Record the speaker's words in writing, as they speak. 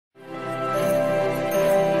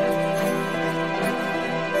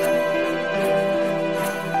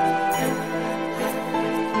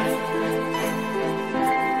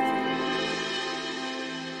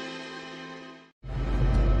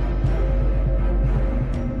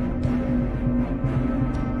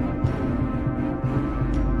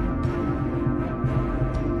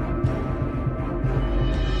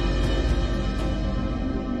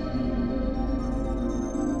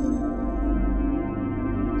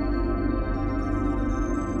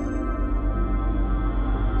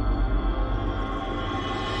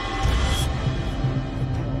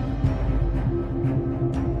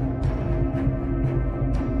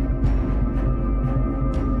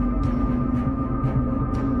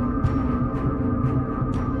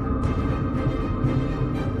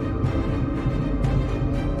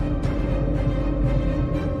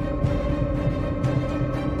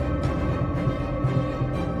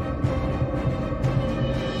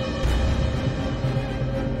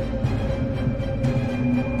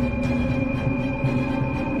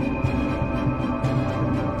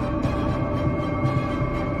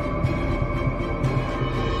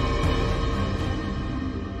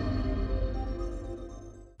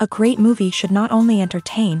A great movie should not only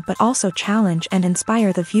entertain but also challenge and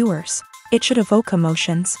inspire the viewers. It should evoke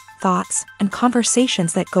emotions, thoughts, and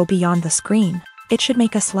conversations that go beyond the screen. It should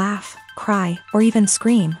make us laugh, cry, or even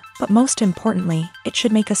scream, but most importantly, it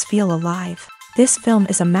should make us feel alive. This film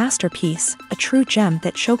is a masterpiece, a true gem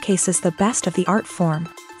that showcases the best of the art form.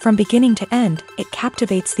 From beginning to end, it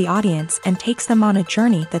captivates the audience and takes them on a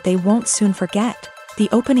journey that they won't soon forget. The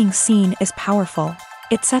opening scene is powerful.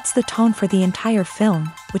 It sets the tone for the entire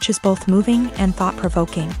film, which is both moving and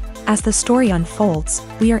thought-provoking. As the story unfolds,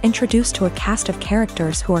 we are introduced to a cast of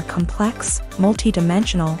characters who are complex,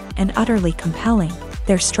 multi-dimensional, and utterly compelling.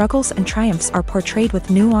 Their struggles and triumphs are portrayed with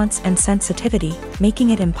nuance and sensitivity, making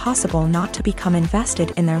it impossible not to become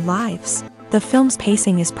invested in their lives. The film's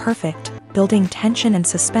pacing is perfect, building tension and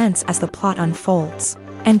suspense as the plot unfolds.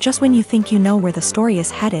 And just when you think you know where the story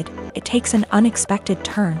is headed, it takes an unexpected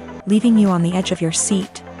turn, leaving you on the edge of your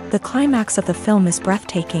seat. The climax of the film is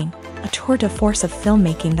breathtaking, a tour de force of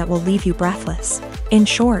filmmaking that will leave you breathless. In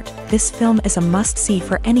short, this film is a must-see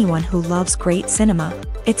for anyone who loves great cinema.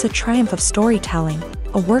 It's a triumph of storytelling,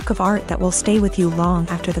 a work of art that will stay with you long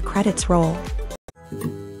after the credits roll.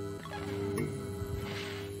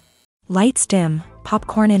 Lights dim,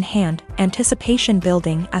 popcorn in hand, anticipation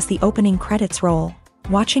building as the opening credits roll.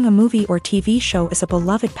 Watching a movie or TV show is a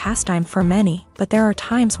beloved pastime for many, but there are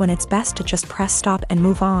times when it's best to just press stop and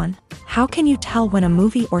move on. How can you tell when a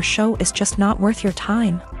movie or show is just not worth your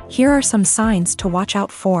time? Here are some signs to watch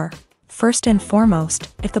out for. First and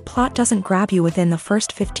foremost, if the plot doesn't grab you within the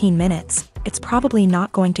first 15 minutes, it's probably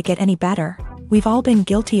not going to get any better. We've all been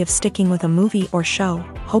guilty of sticking with a movie or show,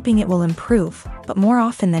 hoping it will improve, but more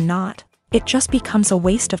often than not, it just becomes a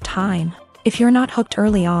waste of time. If you're not hooked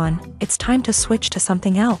early on, it's time to switch to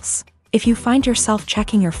something else. If you find yourself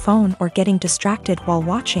checking your phone or getting distracted while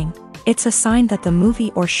watching, it's a sign that the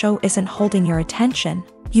movie or show isn't holding your attention.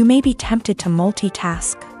 You may be tempted to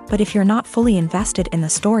multitask, but if you're not fully invested in the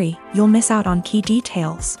story, you'll miss out on key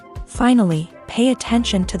details. Finally, pay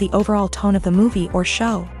attention to the overall tone of the movie or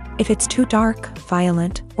show. If it's too dark,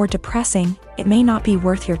 violent, or depressing, it may not be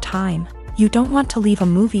worth your time. You don't want to leave a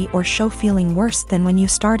movie or show feeling worse than when you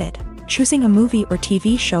started. Choosing a movie or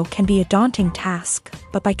TV show can be a daunting task,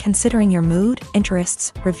 but by considering your mood,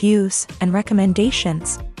 interests, reviews, and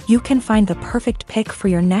recommendations, you can find the perfect pick for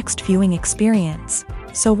your next viewing experience.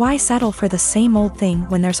 So why settle for the same old thing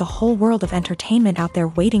when there's a whole world of entertainment out there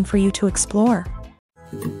waiting for you to explore?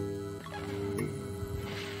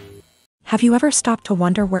 Have you ever stopped to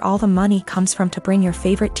wonder where all the money comes from to bring your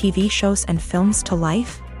favorite TV shows and films to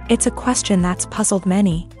life? It's a question that's puzzled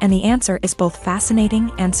many, and the answer is both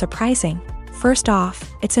fascinating and surprising. First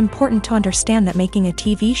off, it's important to understand that making a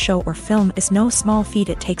TV show or film is no small feat.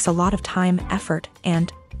 It takes a lot of time, effort,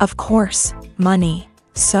 and, of course, money.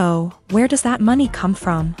 So, where does that money come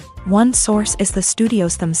from? One source is the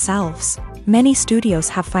studios themselves. Many studios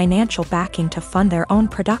have financial backing to fund their own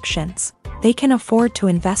productions. They can afford to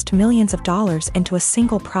invest millions of dollars into a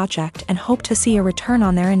single project and hope to see a return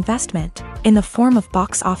on their investment, in the form of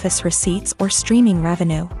box office receipts or streaming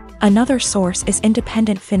revenue. Another source is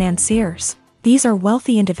independent financiers. These are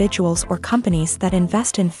wealthy individuals or companies that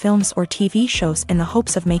invest in films or TV shows in the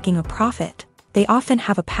hopes of making a profit. They often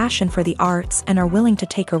have a passion for the arts and are willing to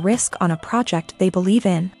take a risk on a project they believe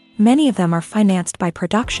in. Many of them are financed by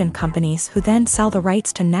production companies who then sell the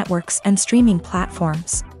rights to networks and streaming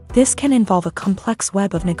platforms. This can involve a complex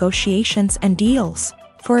web of negotiations and deals.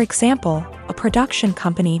 For example, a production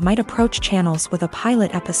company might approach channels with a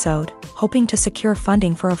pilot episode, hoping to secure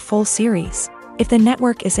funding for a full series. If the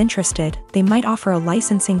network is interested, they might offer a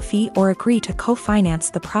licensing fee or agree to co-finance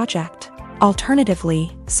the project.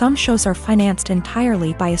 Alternatively, some shows are financed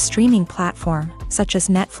entirely by a streaming platform, such as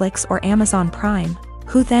Netflix or Amazon Prime,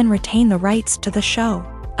 who then retain the rights to the show.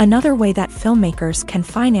 Another way that filmmakers can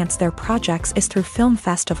finance their projects is through film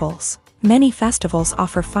festivals. Many festivals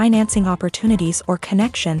offer financing opportunities or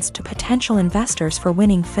connections to potential investors for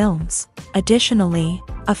winning films. Additionally,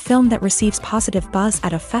 a film that receives positive buzz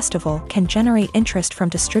at a festival can generate interest from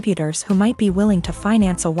distributors who might be willing to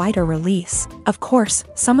finance a wider release. Of course,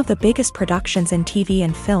 some of the biggest productions in TV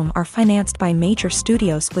and film are financed by major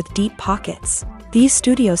studios with deep pockets. These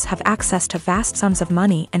studios have access to vast sums of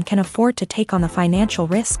money and can afford to take on the financial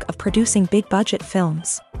risk of producing big-budget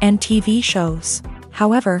films and TV shows.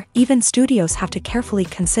 However, even studios have to carefully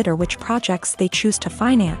consider which projects they choose to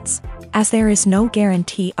finance, as there is no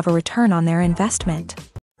guarantee of a return on their investment.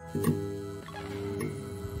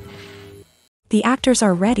 The actors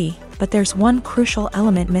are ready, but there's one crucial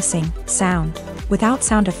element missing: sound. Without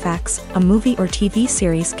sound effects, a movie or TV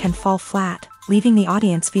series can fall flat, leaving the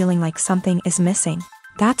audience feeling like something is missing.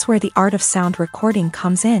 That's where the art of sound recording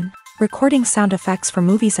comes in. Recording sound effects for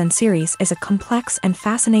movies and series is a complex and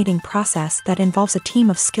fascinating process that involves a team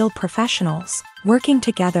of skilled professionals working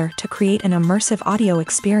together to create an immersive audio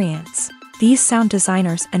experience. These sound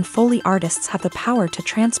designers and Foley artists have the power to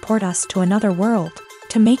transport us to another world,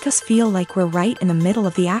 to make us feel like we're right in the middle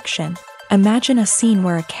of the action. Imagine a scene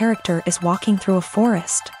where a character is walking through a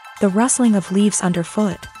forest. The rustling of leaves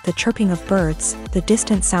underfoot, the chirping of birds, the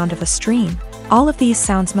distant sound of a stream. All of these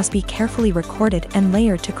sounds must be carefully recorded and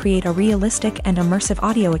layered to create a realistic and immersive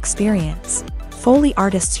audio experience. Foley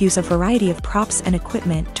artists use a variety of props and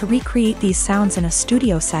equipment to recreate these sounds in a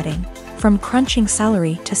studio setting, from crunching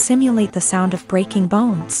celery to simulate the sound of breaking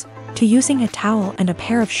bones, to using a towel and a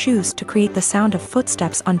pair of shoes to create the sound of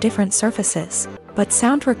footsteps on different surfaces. But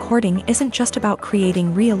sound recording isn't just about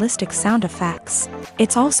creating realistic sound effects.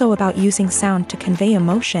 It's also about using sound to convey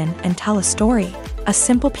emotion and tell a story. A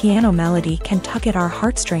simple piano melody can tug at our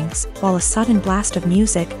heartstrings, while a sudden blast of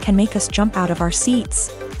music can make us jump out of our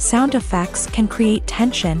seats. Sound effects can create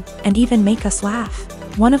tension and even make us laugh.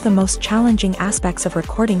 One of the most challenging aspects of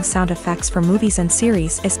recording sound effects for movies and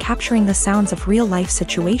series is capturing the sounds of real-life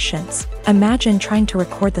situations. Imagine trying to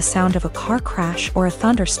record the sound of a car crash or a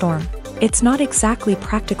thunderstorm. It's not exactly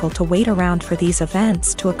practical to wait around for these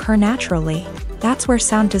events to occur naturally. That's where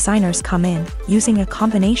sound designers come in, using a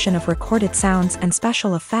combination of recorded sounds and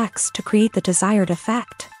special effects to create the desired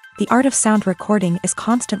effect. The art of sound recording is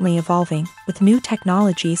constantly evolving, with new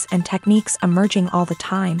technologies and techniques emerging all the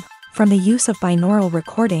time. From the use of binaural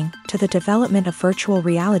recording to the development of virtual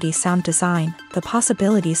reality sound design, the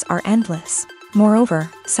possibilities are endless. Moreover,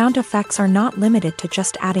 sound effects are not limited to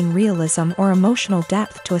just adding realism or emotional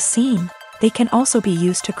depth to a scene. They can also be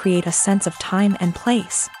used to create a sense of time and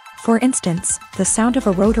place. For instance, the sound of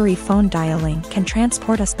a rotary phone dialing can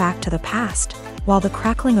transport us back to the past, while the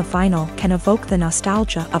crackling of vinyl can evoke the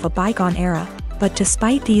nostalgia of a bygone era. But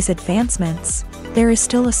despite these advancements, there is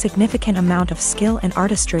still a significant amount of skill and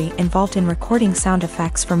artistry involved in recording sound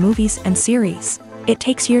effects for movies and series. It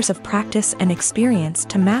takes years of practice and experience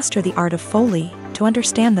to master the art of Foley, to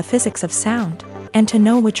understand the physics of sound, and to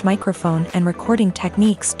know which microphone and recording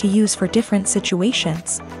techniques to use for different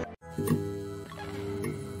situations.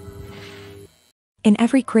 In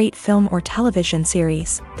every great film or television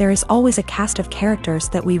series, there is always a cast of characters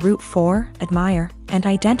that we root for, admire, and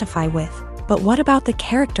identify with. But what about the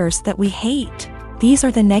characters that we hate? These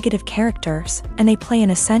are the negative characters, and they play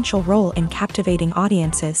an essential role in captivating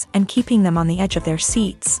audiences and keeping them on the edge of their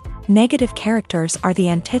seats. Negative characters are the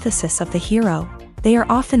antithesis of the hero. They are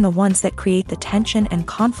often the ones that create the tension and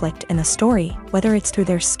conflict in the story, whether it's through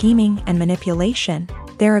their scheming and manipulation,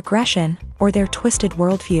 their aggression, or their twisted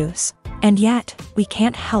worldviews. And yet, we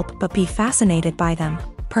can't help but be fascinated by them.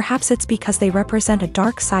 Perhaps it's because they represent a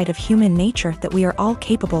dark side of human nature that we are all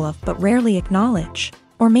capable of but rarely acknowledge.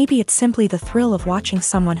 Or maybe it's simply the thrill of watching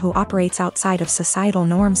someone who operates outside of societal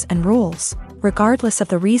norms and rules. Regardless of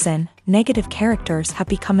the reason, negative characters have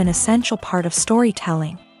become an essential part of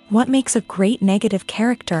storytelling. What makes a great negative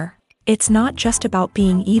character? It's not just about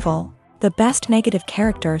being evil. The best negative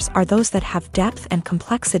characters are those that have depth and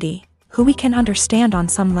complexity, who we can understand on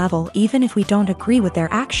some level even if we don't agree with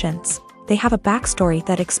their actions. They have a backstory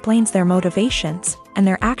that explains their motivations, and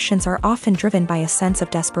their actions are often driven by a sense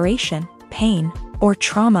of desperation, pain, or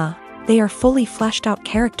trauma. They are fully fleshed out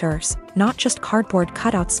characters, not just cardboard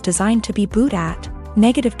cutouts designed to be booed at.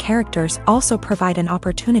 Negative characters also provide an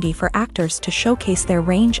opportunity for actors to showcase their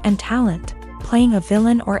range and talent. Playing a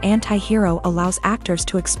villain or anti-hero allows actors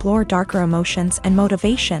to explore darker emotions and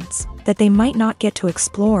motivations that they might not get to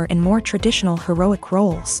explore in more traditional heroic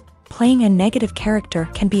roles. Playing a negative character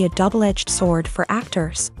can be a double-edged sword for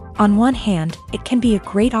actors. On one hand, it can be a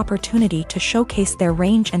great opportunity to showcase their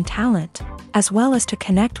range and talent, as well as to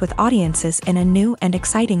connect with audiences in a new and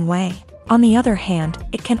exciting way. On the other hand,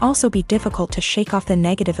 it can also be difficult to shake off the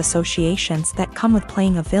negative associations that come with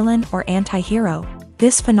playing a villain or anti-hero.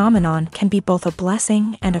 This phenomenon can be both a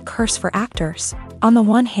blessing and a curse for actors. On the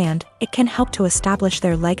one hand, it can help to establish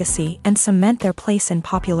their legacy and cement their place in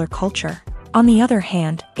popular culture. On the other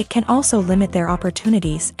hand, it can also limit their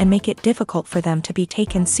opportunities and make it difficult for them to be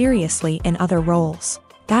taken seriously in other roles.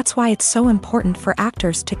 That's why it's so important for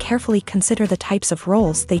actors to carefully consider the types of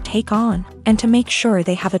roles they take on, and to make sure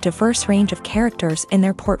they have a diverse range of characters in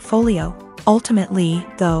their portfolio. Ultimately,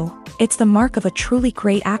 though, it's the mark of a truly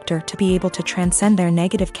great actor to be able to transcend their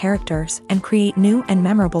negative characters and create new and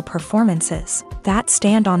memorable performances that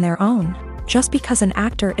stand on their own. Just because an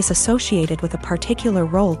actor is associated with a particular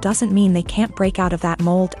role doesn't mean they can't break out of that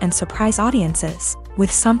mold and surprise audiences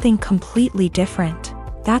with something completely different.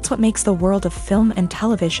 That's what makes the world of film and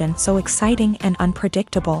television so exciting and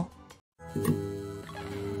unpredictable.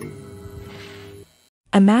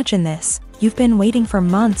 Imagine this: you've been waiting for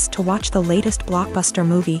months to watch the latest blockbuster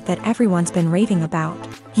movie that everyone's been raving about.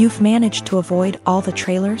 You've managed to avoid all the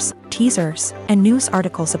trailers, teasers, and news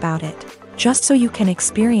articles about it, just so you can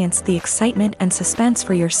experience the excitement and suspense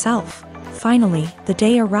for yourself. Finally, the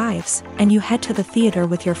day arrives, and you head to the theater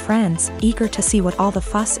with your friends, eager to see what all the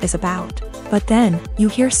fuss is about. But then, you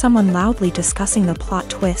hear someone loudly discussing the plot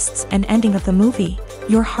twists and ending of the movie.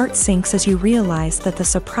 Your heart sinks as you realize that the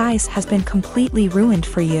surprise has been completely ruined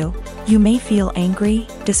for you. You may feel angry,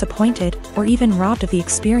 disappointed, or even robbed of the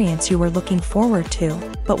experience you were looking forward to.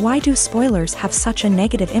 But why do spoilers have such a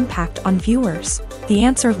negative impact on viewers? The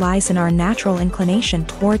answer lies in our natural inclination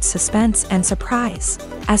towards suspense and surprise.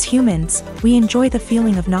 As humans, we enjoy the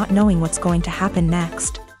feeling of not knowing what's going to happen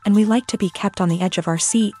next, and we like to be kept on the edge of our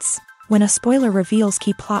seats. When a spoiler reveals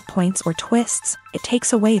key plot points or twists, it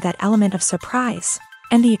takes away that element of surprise,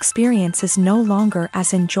 and the experience is no longer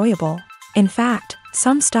as enjoyable. In fact,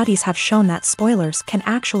 some studies have shown that spoilers can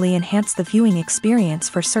actually enhance the viewing experience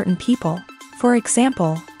for certain people. For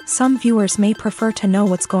example, some viewers may prefer to know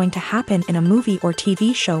what's going to happen in a movie or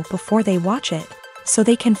TV show before they watch it, so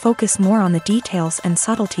they can focus more on the details and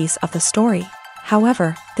subtleties of the story.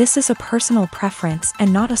 However, this is a personal preference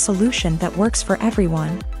and not a solution that works for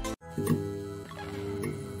everyone.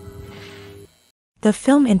 The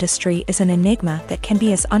film industry is an enigma that can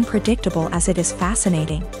be as unpredictable as it is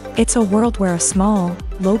fascinating. It's a world where a small,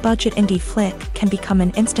 low-budget indie flick can become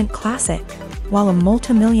an instant classic, while a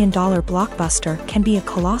multi-million-dollar blockbuster can be a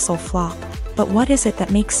colossal flop. But what is it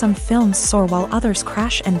that makes some films soar while others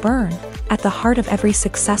crash and burn? At the heart of every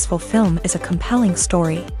successful film is a compelling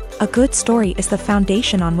story. A good story is the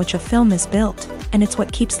foundation on which a film is built, and it's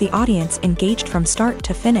what keeps the audience engaged from start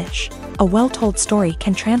to finish. A well-told story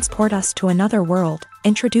can transport us to another world,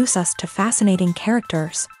 introduce us to fascinating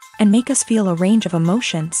characters, and make us feel a range of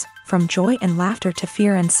emotions, from joy and laughter to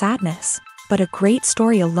fear and sadness. But a great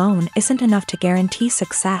story alone isn't enough to guarantee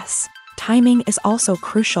success. Timing is also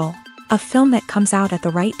crucial. A film that comes out at the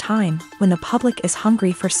right time, when the public is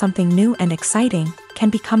hungry for something new and exciting, can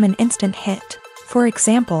become an instant hit. For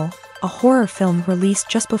example, a horror film released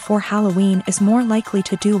just before Halloween is more likely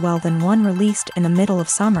to do well than one released in the middle of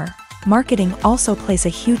summer. Marketing also plays a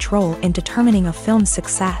huge role in determining a film's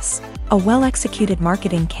success. A well-executed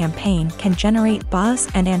marketing campaign can generate buzz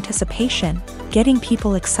and anticipation, getting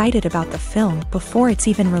people excited about the film before it's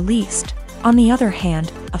even released. On the other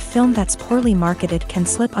hand, a film that's poorly marketed can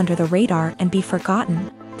slip under the radar and be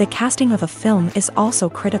forgotten. The casting of a film is also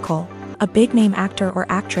critical. A big-name actor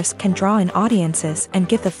or actress can draw in audiences and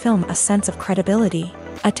give the film a sense of credibility.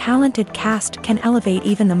 A talented cast can elevate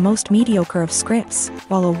even the most mediocre of scripts,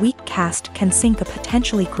 while a weak cast can sink a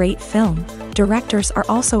potentially great film. Directors are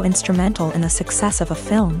also instrumental in the success of a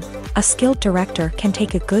film. A skilled director can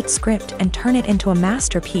take a good script and turn it into a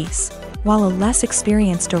masterpiece, while a less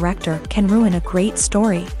experienced director can ruin a great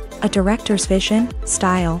story. A director's vision,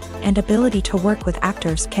 style, and ability to work with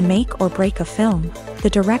actors can make or break a film. The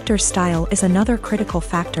director's style is another critical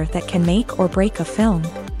factor that can make or break a film.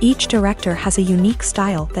 Each director has a unique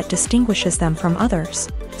style that distinguishes them from others.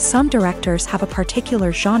 Some directors have a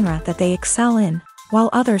particular genre that they excel in,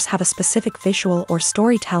 while others have a specific visual or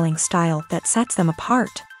storytelling style that sets them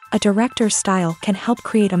apart. A director's style can help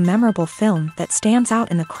create a memorable film that stands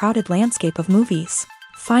out in the crowded landscape of movies.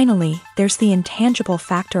 Finally, there's the intangible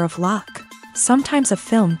factor of luck. Sometimes a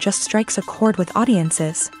film just strikes a chord with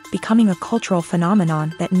audiences, becoming a cultural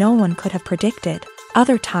phenomenon that no one could have predicted.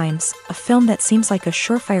 Other times, a film that seems like a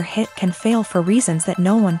surefire hit can fail for reasons that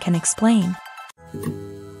no one can explain.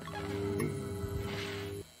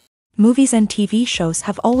 Movies and TV shows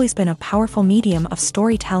have always been a powerful medium of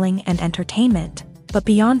storytelling and entertainment, but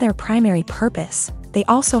beyond their primary purpose, they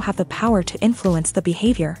also have the power to influence the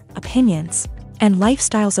behavior, opinions, and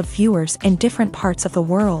lifestyles of viewers in different parts of the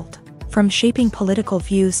world. From shaping political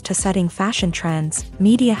views to setting fashion trends,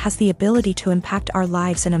 media has the ability to impact our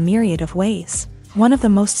lives in a myriad of ways. One of the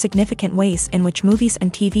most significant ways in which movies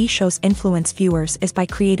and TV shows influence viewers is by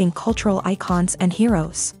creating cultural icons and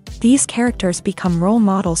heroes. These characters become role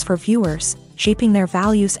models for viewers, shaping their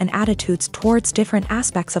values and attitudes towards different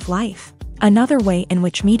aspects of life. Another way in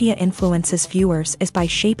which media influences viewers is by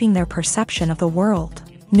shaping their perception of the world.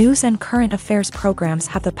 News and current affairs programs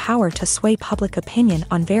have the power to sway public opinion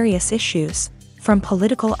on various issues, from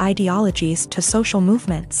political ideologies to social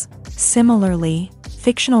movements. Similarly,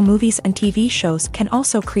 fictional movies and TV shows can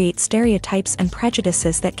also create stereotypes and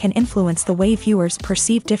prejudices that can influence the way viewers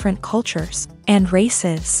perceive different cultures and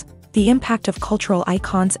races. The impact of cultural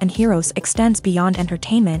icons and heroes extends beyond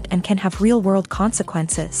entertainment and can have real-world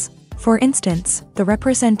consequences. For instance, the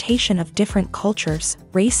representation of different cultures,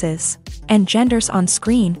 races, and genders on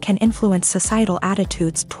screen can influence societal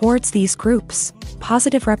attitudes towards these groups.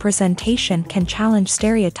 Positive representation can challenge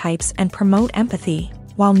stereotypes and promote empathy,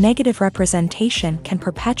 while negative representation can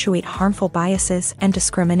perpetuate harmful biases and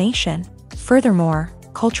discrimination. Furthermore,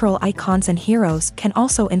 cultural icons and heroes can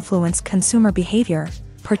also influence consumer behavior,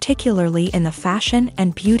 particularly in the fashion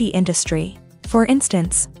and beauty industry. For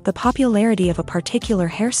instance, the popularity of a particular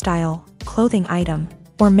hairstyle, clothing item,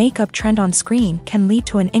 or makeup trend on screen can lead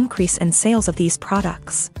to an increase in sales of these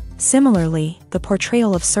products. Similarly, the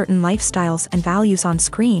portrayal of certain lifestyles and values on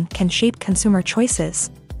screen can shape consumer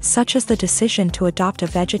choices, such as the decision to adopt a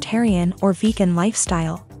vegetarian or vegan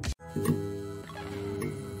lifestyle.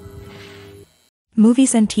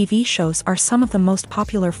 Movies and TV shows are some of the most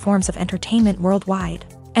popular forms of entertainment worldwide,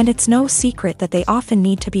 and it's no secret that they often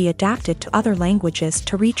need to be adapted to other languages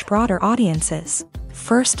to reach broader audiences.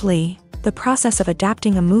 Firstly, the process of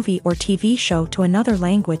adapting a movie or TV show to another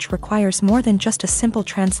language requires more than just a simple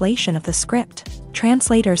translation of the script.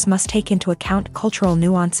 Translators must take into account cultural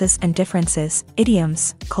nuances and differences,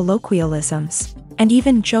 idioms, colloquialisms, and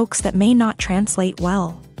even jokes that may not translate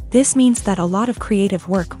well. This means that a lot of creative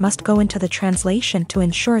work must go into the translation to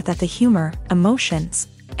ensure that the humor, emotions,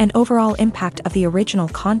 and overall impact of the original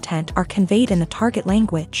content are conveyed in the target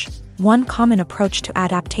language. One common approach to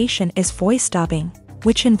adaptation is voice dubbing,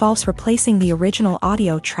 which involves replacing the original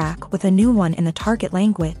audio track with a new one in the target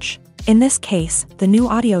language. In this case, the new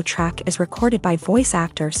audio track is recorded by voice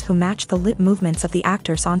actors who match the lip movements of the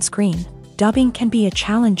actors on screen. Dubbing can be a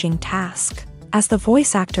challenging task, as the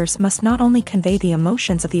voice actors must not only convey the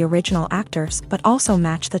emotions of the original actors but also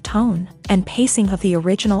match the tone and pacing of the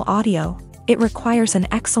original audio. It requires an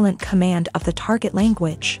excellent command of the target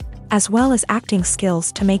language, as well as acting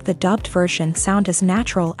skills to make the dubbed version sound as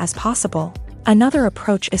natural as possible. Another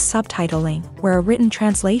approach is subtitling, where a written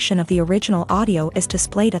translation of the original audio is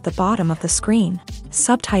displayed at the bottom of the screen.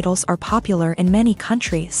 Subtitles are popular in many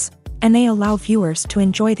countries, and they allow viewers to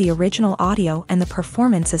enjoy the original audio and the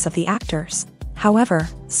performances of the actors. However,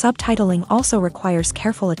 subtitling also requires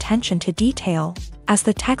careful attention to detail, as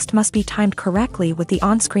the text must be timed correctly with the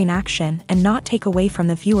on-screen action and not take away from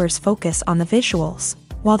the viewer's focus on the visuals.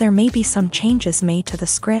 While there may be some changes made to the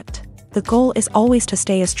script, the goal is always to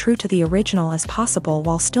stay as true to the original as possible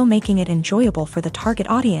while still making it enjoyable for the target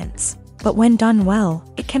audience. But when done well,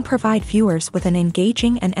 it can provide viewers with an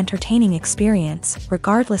engaging and entertaining experience,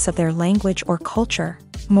 regardless of their language or culture.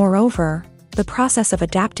 Moreover, the process of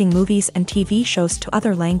adapting movies and TV shows to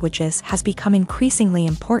other languages has become increasingly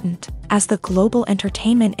important, as the global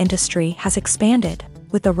entertainment industry has expanded,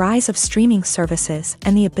 with the rise of streaming services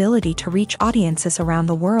and the ability to reach audiences around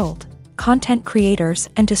the world. Content creators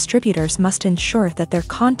and distributors must ensure that their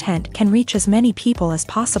content can reach as many people as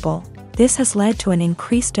possible. This has led to an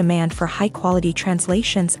increased demand for high-quality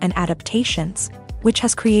translations and adaptations, which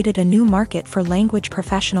has created a new market for language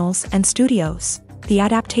professionals and studios. The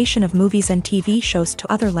adaptation of movies and TV shows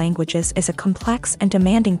to other languages is a complex and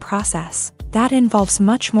demanding process that involves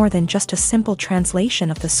much more than just a simple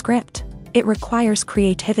translation of the script. It requires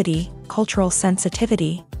creativity, cultural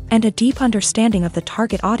sensitivity, and a deep understanding of the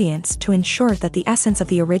target audience to ensure that the essence of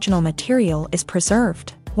the original material is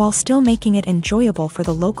preserved, while still making it enjoyable for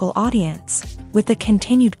the local audience. With the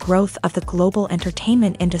continued growth of the global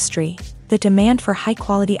entertainment industry, the demand for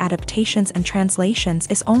high-quality adaptations and translations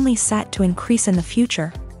is only set to increase in the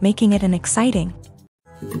future, making it an exciting.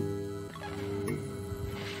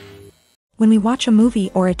 When we watch a movie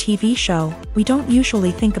or a TV show, we don't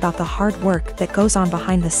usually think about the hard work that goes on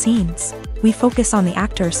behind the scenes. We focus on the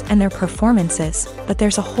actors and their performances, but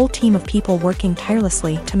there's a whole team of people working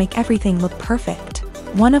tirelessly to make everything look perfect.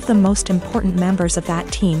 One of the most important members of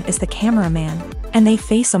that team is the cameraman, and they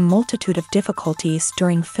face a multitude of difficulties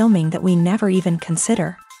during filming that we never even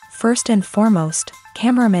consider. First and foremost,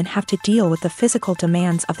 cameramen have to deal with the physical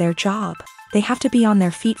demands of their job. They have to be on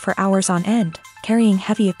their feet for hours on end, carrying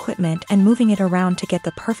heavy equipment and moving it around to get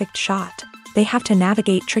the perfect shot. They have to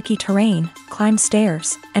navigate tricky terrain, climb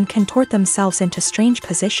stairs, and contort themselves into strange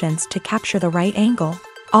positions to capture the right angle.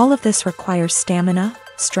 All of this requires stamina,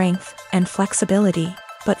 strength, and flexibility.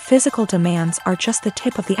 But physical demands are just the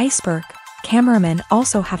tip of the iceberg. Cameramen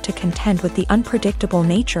also have to contend with the unpredictable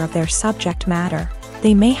nature of their subject matter.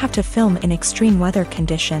 They may have to film in extreme weather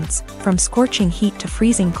conditions, from scorching heat to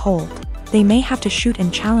freezing cold. They may have to shoot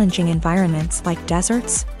in challenging environments like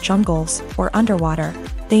deserts, jungles, or underwater.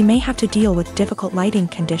 They may have to deal with difficult lighting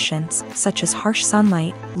conditions, such as harsh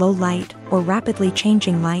sunlight, low light, or rapidly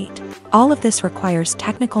changing light. All of this requires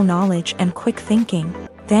technical knowledge and quick thinking.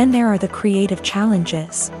 Then there are the creative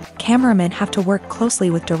challenges. Cameramen have to work closely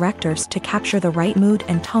with directors to capture the right mood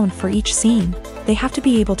and tone for each scene. They have to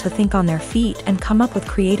be able to think on their feet and come up with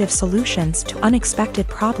creative solutions to unexpected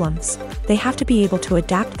problems. They have to be able to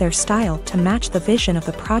adapt their style to match the vision of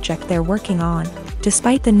the project they're working on.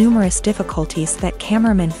 Despite the numerous difficulties that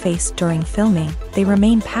cameramen face during filming, they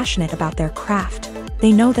remain passionate about their craft.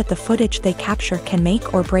 They know that the footage they capture can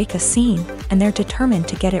make or break a scene, and they're determined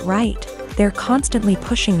to get it right. They're constantly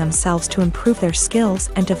pushing themselves to improve their skills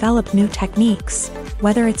and develop new techniques.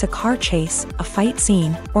 Whether it's a car chase, a fight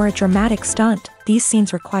scene, or a dramatic stunt, these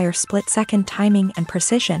scenes require split-second timing and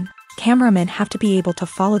precision. Cameramen have to be able to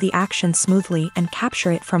follow the action smoothly and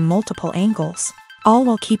capture it from multiple angles, all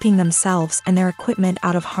while keeping themselves and their equipment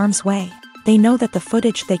out of harm's way. They know that the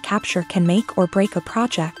footage they capture can make or break a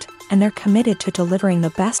project, and they're committed to delivering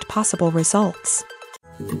the best possible results.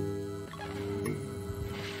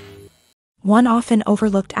 One often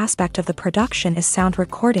overlooked aspect of the production is sound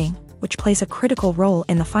recording, which plays a critical role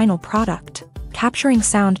in the final product. Capturing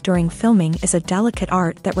sound during filming is a delicate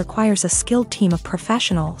art that requires a skilled team of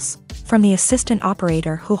professionals. From the assistant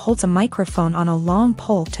operator who holds a microphone on a long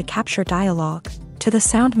pole to capture dialogue, to the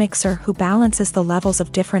sound mixer who balances the levels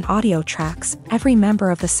of different audio tracks, every member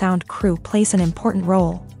of the sound crew plays an important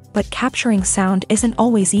role. But capturing sound isn't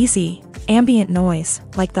always easy. Ambient noise,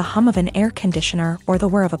 like the hum of an air conditioner or the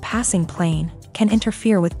whir of a passing plane, can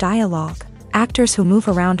interfere with dialogue. Actors who move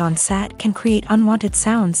around on set can create unwanted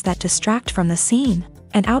sounds that distract from the scene.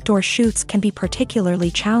 And outdoor shoots can be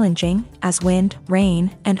particularly challenging, as wind,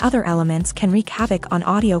 rain, and other elements can wreak havoc on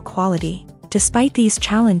audio quality. Despite these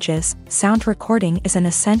challenges, sound recording is an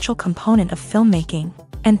essential component of filmmaking.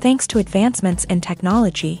 And thanks to advancements in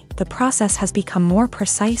technology, the process has become more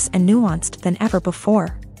precise and nuanced than ever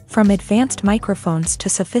before. From advanced microphones to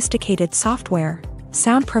sophisticated software,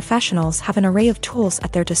 sound professionals have an array of tools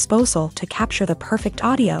at their disposal to capture the perfect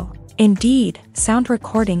audio. Indeed, sound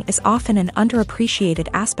recording is often an underappreciated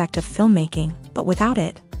aspect of filmmaking, but without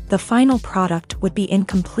it, the final product would be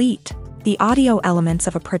incomplete. The audio elements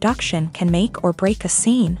of a production can make or break a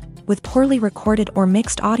scene, with poorly recorded or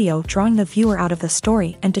mixed audio drawing the viewer out of the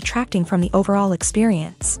story and detracting from the overall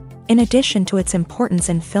experience. In addition to its importance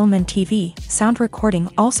in film and TV, sound recording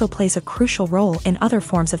also plays a crucial role in other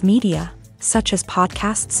forms of media, such as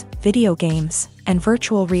podcasts, video games, and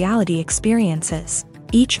virtual reality experiences.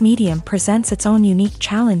 Each medium presents its own unique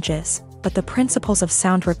challenges, but the principles of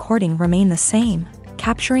sound recording remain the same: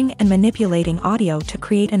 capturing and manipulating audio to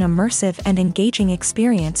create an immersive and engaging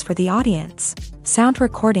experience for the audience. Sound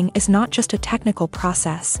recording is not just a technical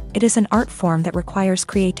process, it is an art form that requires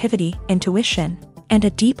creativity, intuition, and a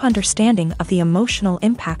deep understanding of the emotional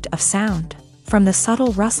impact of sound. From the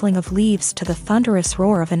subtle rustling of leaves to the thunderous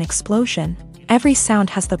roar of an explosion, every sound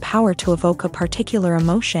has the power to evoke a particular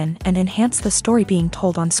emotion and enhance the story being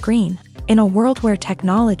told on screen. In a world where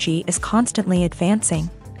technology is constantly advancing,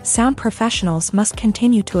 sound professionals must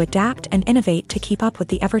continue to adapt and innovate to keep up with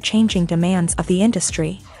the ever-changing demands of the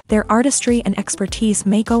industry. Their artistry and expertise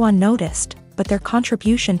may go unnoticed, but their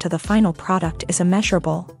contribution to the final product is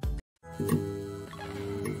immeasurable.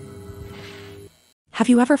 Have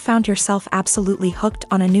you ever found yourself absolutely hooked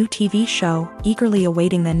on a new TV show, eagerly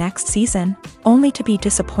awaiting the next season, only to be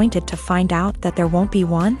disappointed to find out that there won't be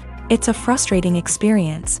one? It's a frustrating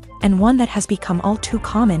experience, and one that has become all too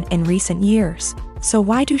common in recent years. So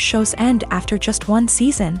why do shows end after just one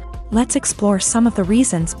season? Let's explore some of the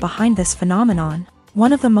reasons behind this phenomenon.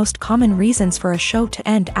 One of the most common reasons for a show to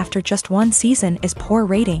end after just one season is poor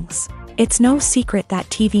ratings. It's no secret that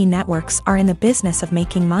TV networks are in the business of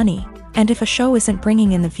making money. And if a show isn't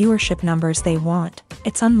bringing in the viewership numbers they want,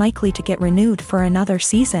 it's unlikely to get renewed for another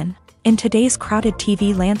season. In today's crowded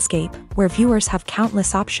TV landscape, where viewers have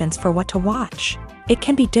countless options for what to watch, it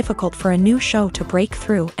can be difficult for a new show to break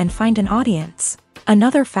through and find an audience.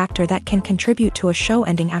 Another factor that can contribute to a show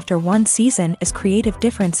ending after one season is creative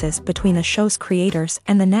differences between the show's creators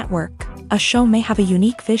and the network. A show may have a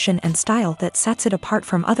unique vision and style that sets it apart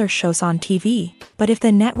from other shows on TV, but if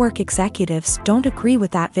the network executives don't agree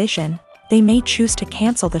with that vision, they may choose to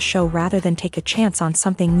cancel the show rather than take a chance on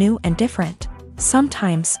something new and different.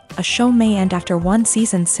 Sometimes, a show may end after one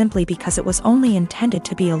season simply because it was only intended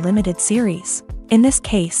to be a limited series. In this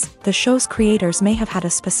case, the show's creators may have had a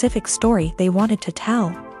specific story they wanted to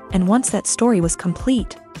tell, and once that story was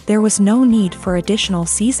complete, there was no need for additional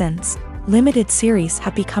seasons. Limited series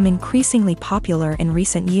have become increasingly popular in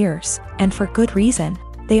recent years, and for good reason.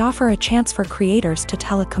 They offer a chance for creators to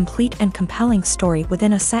tell a complete and compelling story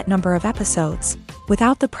within a set number of episodes,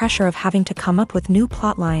 without the pressure of having to come up with new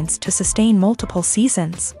plotlines to sustain multiple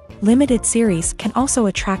seasons. Limited series can also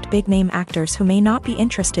attract big-name actors who may not be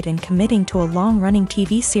interested in committing to a long-running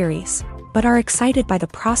TV series, but are excited by the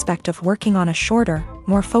prospect of working on a shorter,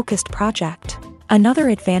 more focused project. Another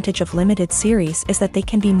advantage of limited series is that they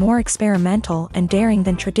can be more experimental and daring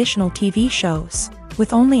than traditional TV shows.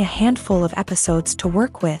 With only a handful of episodes to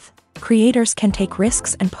work with, creators can take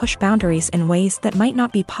risks and push boundaries in ways that might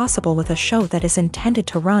not be possible with a show that is intended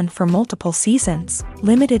to run for multiple seasons.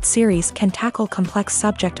 Limited series can tackle complex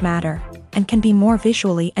subject matter, and can be more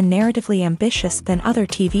visually and narratively ambitious than other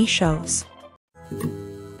TV shows.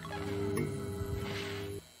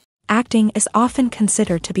 Acting is often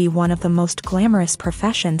considered to be one of the most glamorous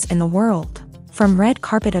professions in the world. From red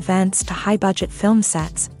carpet events to high-budget film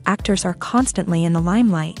sets, actors are constantly in the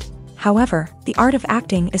limelight. However, the art of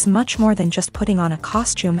acting is much more than just putting on a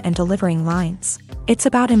costume and delivering lines. It's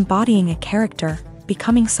about embodying a character,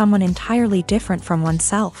 becoming someone entirely different from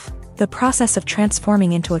oneself. The process of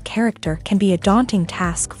transforming into a character can be a daunting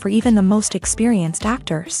task for even the most experienced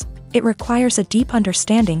actors. It requires a deep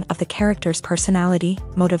understanding of the character's personality,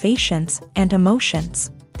 motivations, and emotions.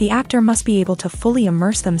 The actor must be able to fully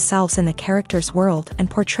immerse themselves in the character's world and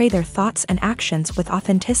portray their thoughts and actions with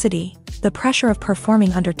authenticity. The pressure of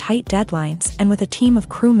performing under tight deadlines and with a team of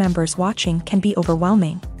crew members watching can be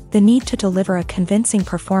overwhelming. The need to deliver a convincing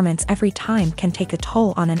performance every time can take a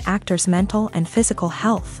toll on an actor's mental and physical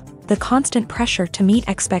health. The constant pressure to meet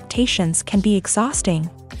expectations can be exhausting,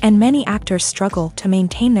 and many actors struggle to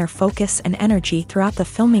maintain their focus and energy throughout the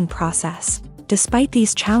filming process. Despite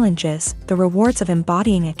these challenges, the rewards of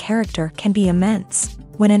embodying a character can be immense.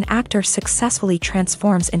 When an actor successfully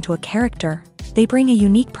transforms into a character, they bring a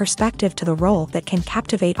unique perspective to the role that can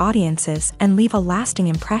captivate audiences and leave a lasting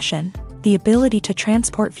impression. The ability to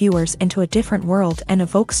transport viewers into a different world and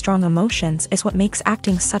evoke strong emotions is what makes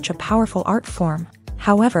acting such a powerful art form.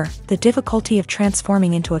 However, the difficulty of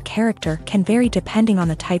transforming into a character can vary depending on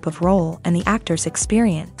the type of role and the actor's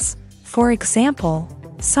experience. For example,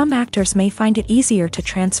 some actors may find it easier to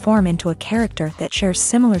transform into a character that shares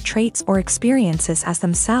similar traits or experiences as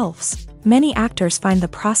themselves. Many actors find the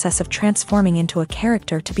process of transforming into a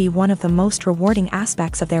character to be one of the most rewarding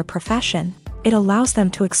aspects of their profession. It allows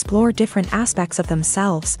them to explore different aspects of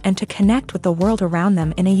themselves and to connect with the world around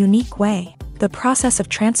them in a unique way. The process of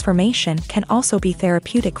transformation can also be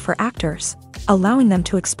therapeutic for actors, allowing them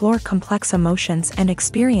to explore complex emotions and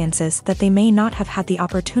experiences that they may not have had the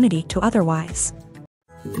opportunity to otherwise.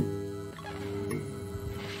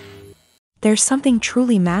 There's something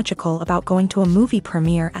truly magical about going to a movie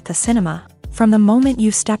premiere at the cinema. From the moment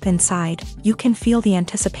you step inside, you can feel the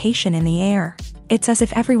anticipation in the air. It's as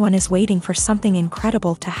if everyone is waiting for something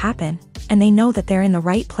incredible to happen, and they know that they're in the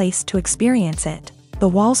right place to experience it. The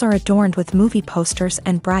walls are adorned with movie posters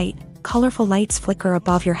and bright, colorful lights flicker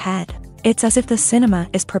above your head. It's as if the cinema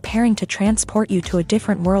is preparing to transport you to a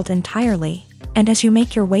different world entirely. And as you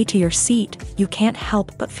make your way to your seat, you can't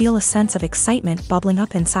help but feel a sense of excitement bubbling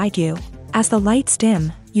up inside you. As the lights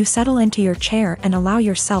dim, you settle into your chair and allow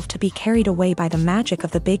yourself to be carried away by the magic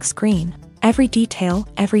of the big screen. Every detail,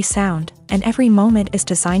 every sound, and every moment is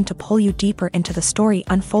designed to pull you deeper into the story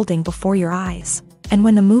unfolding before your eyes. And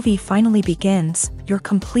when the movie finally begins, you're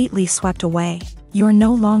completely swept away. You're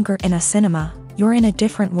no longer in a cinema, you're in a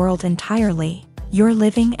different world entirely. You're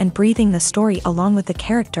living and breathing the story along with the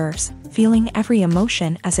characters, feeling every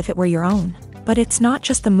emotion as if it were your own. But it's not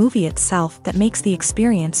just the movie itself that makes the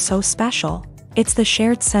experience so special. It's the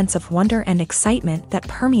shared sense of wonder and excitement that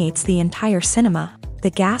permeates the entire cinema.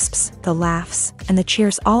 The gasps, the laughs, and the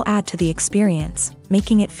cheers all add to the experience,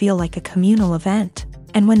 making it feel like a communal event.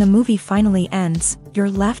 And when the movie finally ends,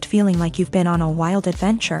 you're left feeling like you've been on a wild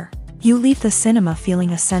adventure. You leave the cinema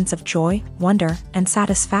feeling a sense of joy, wonder, and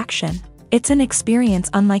satisfaction. It's an experience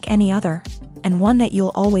unlike any other, and one that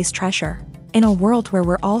you'll always treasure. In a world where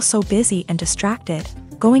we're all so busy and distracted,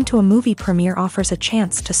 going to a movie premiere offers a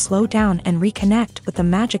chance to slow down and reconnect with the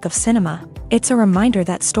magic of cinema. It's a reminder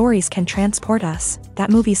that stories can transport us, that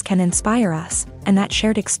movies can inspire us, and that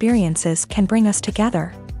shared experiences can bring us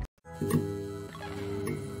together.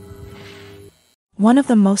 One of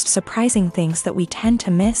the most surprising things that we tend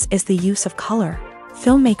to miss is the use of color.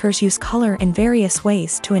 Filmmakers use color in various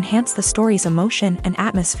ways to enhance the story's emotion and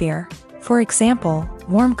atmosphere. For example,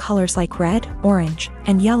 warm colors like red, orange,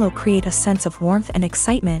 and yellow create a sense of warmth and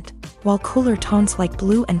excitement, while cooler tones like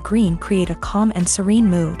blue and green create a calm and serene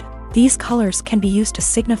mood. These colors can be used to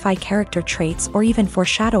signify character traits or even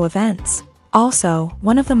foreshadow events. Also,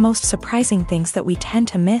 one of the most surprising things that we tend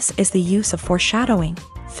to miss is the use of foreshadowing.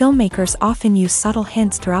 Filmmakers often use subtle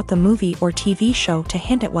hints throughout the movie or TV show to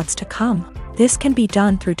hint at what's to come. This can be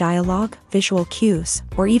done through dialogue, visual cues,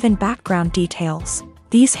 or even background details.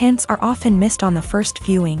 These hints are often missed on the first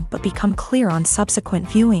viewing but become clear on subsequent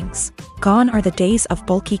viewings. Gone are the days of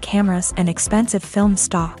bulky cameras and expensive film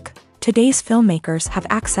stock. Today's filmmakers have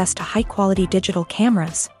access to high-quality digital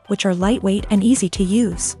cameras, which are lightweight and easy to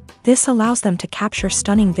use. This allows them to capture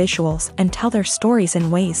stunning visuals and tell their stories in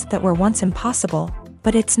ways that were once impossible.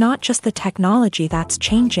 But it's not just the technology that's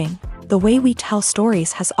changing. The way we tell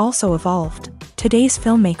stories has also evolved. Today's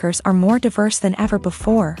filmmakers are more diverse than ever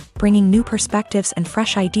before, bringing new perspectives and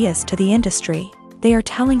fresh ideas to the industry. They are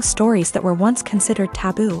telling stories that were once considered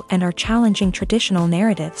taboo and are challenging traditional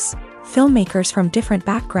narratives. Filmmakers from different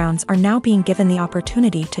backgrounds are now being given the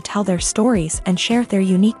opportunity to tell their stories and share their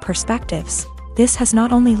unique perspectives. This has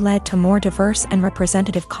not only led to more diverse and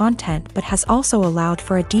representative content but has also allowed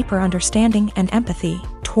for a deeper understanding and empathy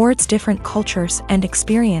towards different cultures and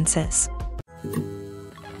experiences.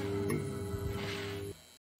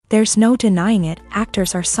 There's no denying it,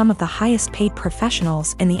 actors are some of the highest paid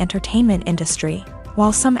professionals in the entertainment industry.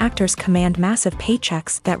 While some actors command massive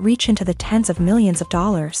paychecks that reach into the tens of millions of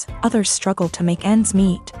dollars, others struggle to make ends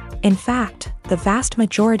meet. In fact, the vast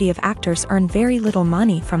majority of actors earn very little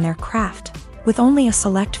money from their craft, with only a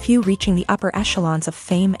select few reaching the upper echelons of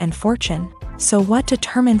fame and fortune. So what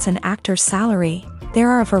determines an actor's salary?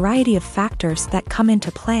 There are a variety of factors that come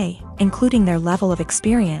into play, including their level of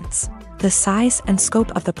experience, the size and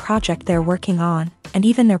scope of the project they're working on, and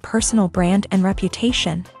even their personal brand and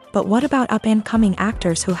reputation. But what about up-and-coming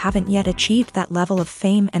actors who haven't yet achieved that level of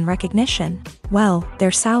fame and recognition? Well,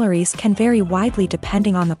 their salaries can vary widely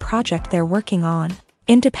depending on the project they're working on.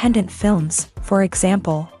 Independent films, for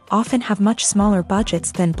example, often have much smaller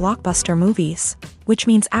budgets than blockbuster movies, which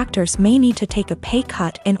means actors may need to take a pay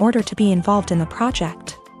cut in order to be involved in the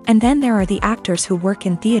project. And then there are the actors who work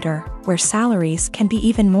in theater, where salaries can be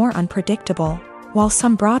even more unpredictable. While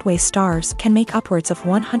some Broadway stars can make upwards of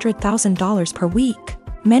 $100,000 per week,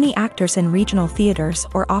 many actors in regional theaters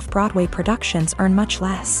or off-Broadway productions earn much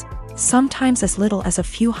less, sometimes as little as a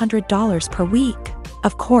few $100s per week.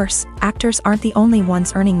 Of course, actors aren't the only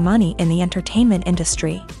ones earning money in the entertainment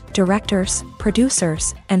industry. Directors,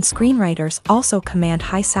 producers, and screenwriters also command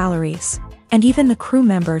high salaries. And even the crew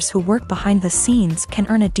members who work behind the scenes can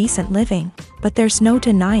earn a decent living. But there's no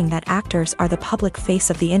denying that actors are the public face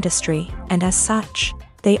of the industry, and as such,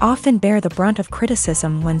 they often bear the brunt of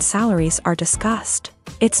criticism when salaries are discussed.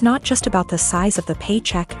 It's not just about the size of the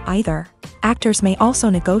paycheck, either. Actors may also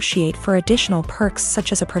negotiate for additional perks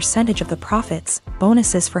such as a percentage of the profits,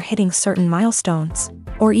 bonuses for hitting certain milestones,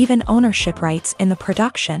 or even ownership rights in the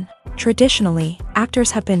production. Traditionally,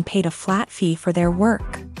 actors have been paid a flat fee for their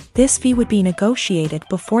work. This fee would be negotiated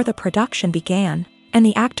before the production began, and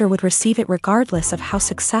the actor would receive it regardless of how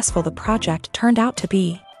successful the project turned out to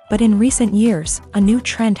be. But in recent years, a new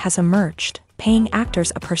trend has emerged, paying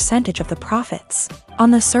actors a percentage of the profits.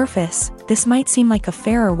 On the surface, this might seem like a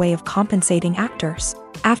fairer way of compensating actors.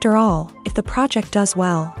 After all, if the project does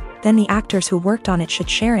well, then the actors who worked on it should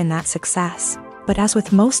share in that success. But as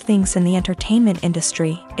with most things in the entertainment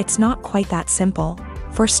industry, it's not quite that simple.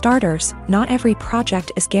 For starters, not every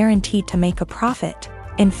project is guaranteed to make a profit.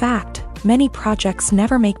 In fact, many projects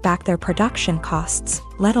never make back their production costs,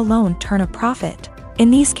 let alone turn a profit. In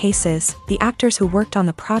these cases, the actors who worked on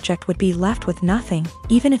the project would be left with nothing,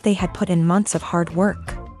 even if they had put in months of hard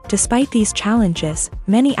work. Despite these challenges,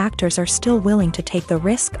 many actors are still willing to take the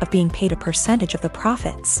risk of being paid a percentage of the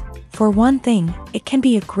profits. For one thing, it can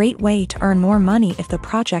be a great way to earn more money if the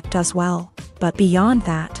project does well. But beyond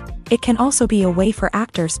that, it can also be a way for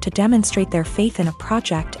actors to demonstrate their faith in a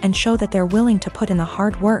project and show that they're willing to put in the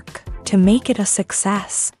hard work to make it a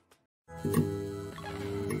success.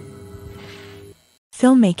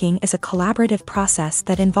 Filmmaking is a collaborative process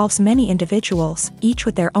that involves many individuals, each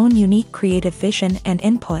with their own unique creative vision and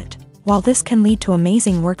input. While this can lead to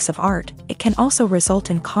amazing works of art, it can also result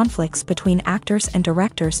in conflicts between actors and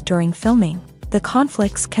directors during filming. The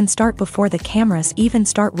conflicts can start before the cameras even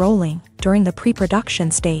start rolling, during the pre-production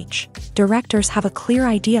stage. Directors have a clear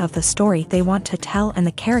idea of the story they want to tell and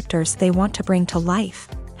the characters they want to bring to life.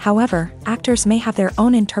 However, actors may have their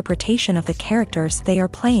own interpretation of the characters they are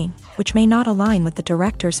playing, which may not align with the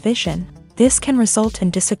director's vision. This can result in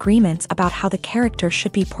disagreements about how the characters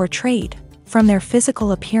should be portrayed, from their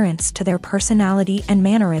physical appearance to their personality and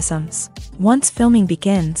mannerisms. Once filming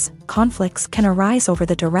begins, conflicts can arise over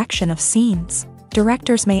the direction of scenes.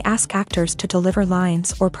 Directors may ask actors to deliver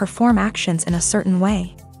lines or perform actions in a certain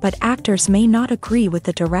way, but actors may not agree with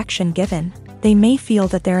the direction given. They may feel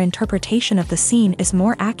that their interpretation of the scene is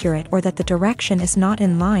more accurate or that the direction is not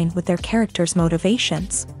in line with their character's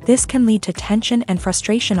motivations. This can lead to tension and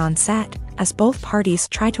frustration on set, as both parties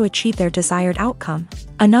try to achieve their desired outcome.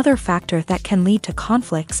 Another factor that can lead to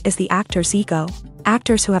conflicts is the actor's ego.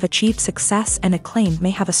 Actors who have achieved success and acclaim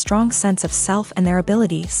may have a strong sense of self and their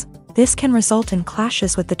abilities. This can result in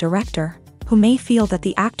clashes with the director, who may feel that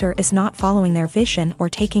the actor is not following their vision or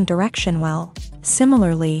taking direction well.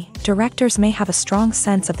 Similarly, directors may have a strong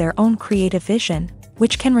sense of their own creative vision,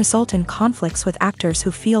 which can result in conflicts with actors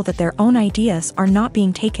who feel that their own ideas are not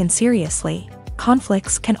being taken seriously.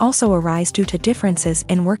 Conflicts can also arise due to differences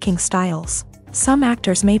in working styles. Some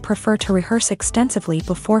actors may prefer to rehearse extensively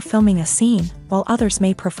before filming a scene, while others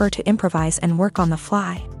may prefer to improvise and work on the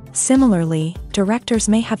fly. Similarly, directors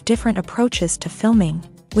may have different approaches to filming,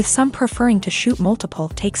 with some preferring to shoot multiple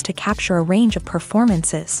takes to capture a range of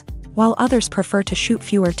performances, while others prefer to shoot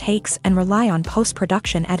fewer takes and rely on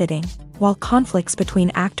post-production editing. While conflicts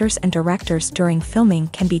between actors and directors during filming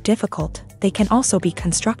can be difficult, they can also be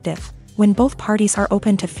constructive. When both parties are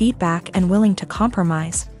open to feedback and willing to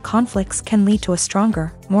compromise, conflicts can lead to a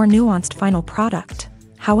stronger, more nuanced final product.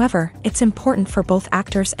 However, it's important for both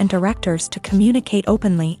actors and directors to communicate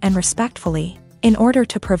openly and respectfully, in order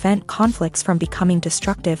to prevent conflicts from becoming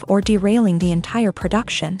destructive or derailing the entire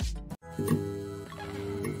production.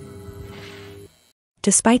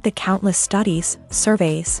 Despite the countless studies,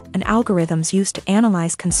 surveys, and algorithms used to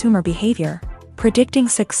analyze consumer behavior, predicting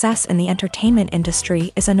success in the entertainment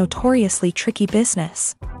industry is a notoriously tricky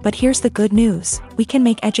business. But here's the good news: we can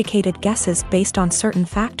make educated guesses based on certain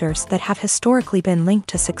factors that have historically been linked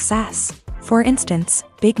to success. For instance,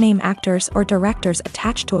 big-name actors or directors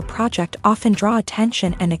attached to a project often draw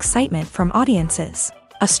attention and excitement from audiences.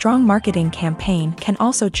 A strong marketing campaign can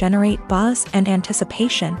also generate buzz and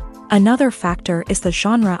anticipation. Another factor is the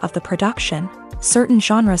genre of the production. Certain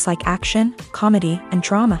genres like action, comedy, and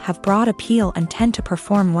drama have broad appeal and tend to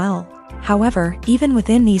perform well. However, even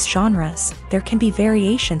within these genres, there can be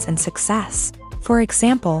variations in success. For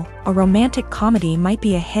example, a romantic comedy might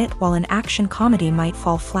be a hit while an action comedy might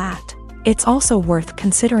fall flat. It's also worth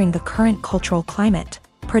considering the current cultural climate.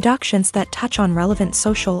 Productions that touch on relevant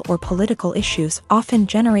social or political issues often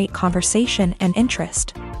generate conversation and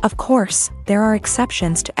interest. Of course, there are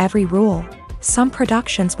exceptions to every rule. Some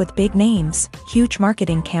productions with big names, huge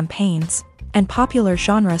marketing campaigns, and popular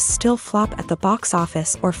genres still flop at the box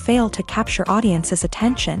office or fail to capture audiences'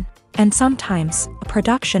 attention. And sometimes, a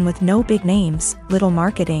production with no big names, little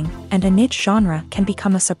marketing, and a niche genre can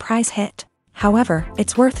become a surprise hit. However,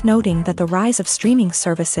 it's worth noting that the rise of streaming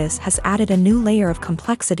services has added a new layer of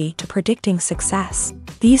complexity to predicting success.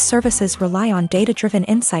 These services rely on data-driven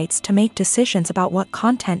insights to make decisions about what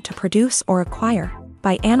content to produce or acquire.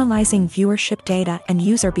 By analyzing viewership data and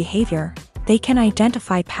user behavior, they can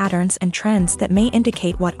identify patterns and trends that may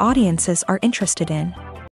indicate what audiences are interested in.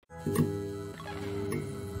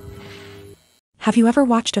 Have you ever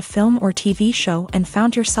watched a film or TV show and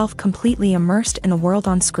found yourself completely immersed in the world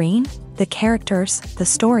on screen? The characters, the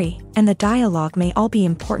story, and the dialogue may all be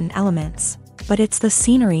important elements, but it's the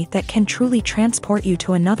scenery that can truly transport you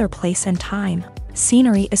to another place and time.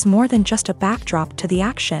 Scenery is more than just a backdrop to the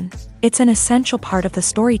action. It's an essential part of the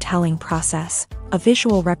storytelling process, a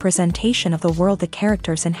visual representation of the world the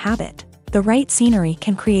characters inhabit. The right scenery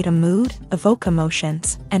can create a mood, evoke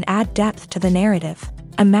emotions, and add depth to the narrative.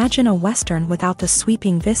 Imagine a Western without the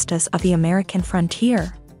sweeping vistas of the American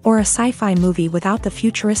frontier, or a sci-fi movie without the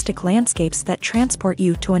futuristic landscapes that transport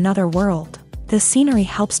you to another world. The scenery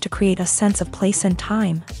helps to create a sense of place and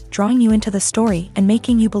time, drawing you into the story and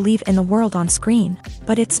making you believe in the world on screen.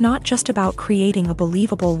 But it's not just about creating a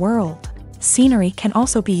believable world. Scenery can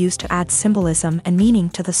also be used to add symbolism and meaning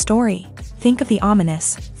to the story. Think of the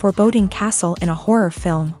ominous, foreboding castle in a horror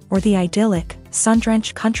film, or the idyllic,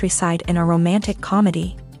 sun-drenched countryside in a romantic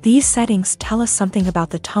comedy. These settings tell us something about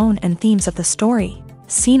the tone and themes of the story.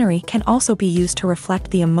 Scenery can also be used to reflect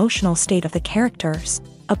the emotional state of the characters.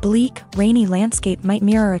 A bleak, rainy landscape might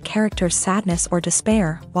mirror a character's sadness or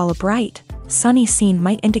despair, while a bright, sunny scene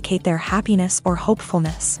might indicate their happiness or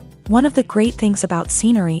hopefulness. One of the great things about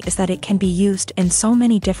scenery is that it can be used in so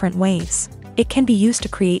many different ways. It can be used to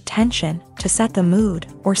create tension, to set the mood,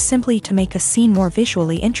 or simply to make a scene more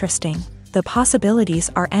visually interesting. The possibilities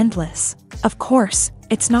are endless. Of course,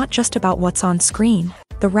 it's not just about what's on screen.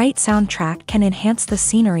 The right soundtrack can enhance the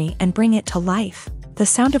scenery and bring it to life. The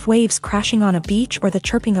sound of waves crashing on a beach or the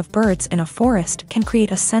chirping of birds in a forest can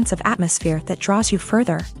create a sense of atmosphere that draws you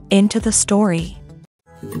further into the story.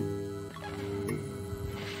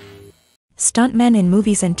 Stuntmen in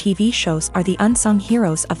movies and TV shows are the unsung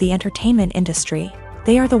heroes of the entertainment industry.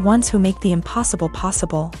 They are the ones who make the impossible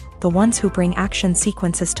possible, the ones who bring action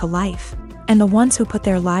sequences to life, and the ones who put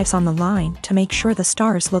their lives on the line to make sure the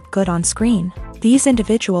stars look good on screen. These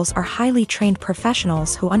individuals are highly trained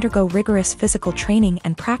professionals who undergo rigorous physical training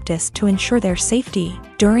and practice to ensure their safety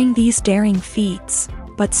during these daring feats.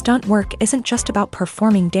 But stunt work isn't just about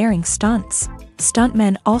performing daring stunts.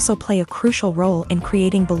 Stuntmen also play a crucial role in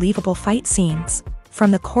creating believable fight scenes. From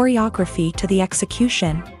the choreography to the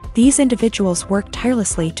execution, these individuals work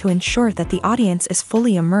tirelessly to ensure that the audience is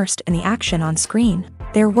fully immersed in the action on screen.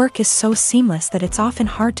 Their work is so seamless that it's often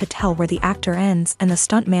hard to tell where the actor ends and the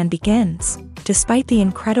stuntman begins. Despite the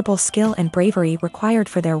incredible skill and bravery required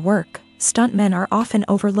for their work, stuntmen are often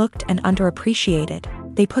overlooked and underappreciated.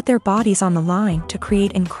 They put their bodies on the line to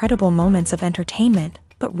create incredible moments of entertainment,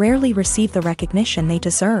 but rarely receive the recognition they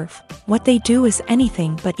deserve. What they do is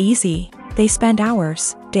anything but easy. They spend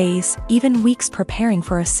hours, days, even weeks preparing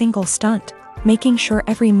for a single stunt, making sure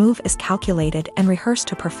every move is calculated and rehearsed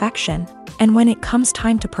to perfection. And when it comes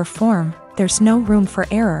time to perform, there's no room for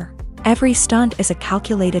error. Every stunt is a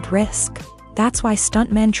calculated risk. That's why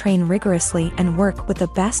stuntmen train rigorously and work with the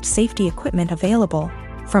best safety equipment available,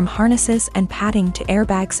 from harnesses and padding to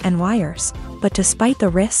airbags and wires. But despite the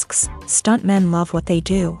risks, stuntmen love what they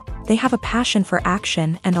do. They have a passion for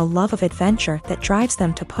action and a love of adventure that drives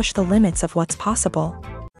them to push the limits of what's possible.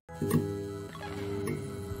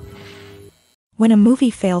 When a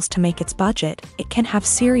movie fails to make its budget, it can have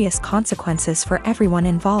serious consequences for everyone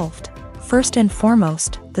involved. First and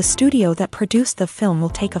foremost, the studio that produced the film will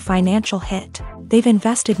take a financial hit. They've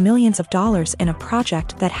invested millions of dollars in a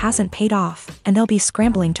project that hasn't paid off, and they'll be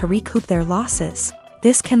scrambling to recoup their losses.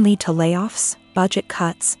 This can lead to layoffs, budget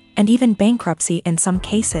cuts, and even bankruptcy in some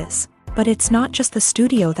cases. But it's not just the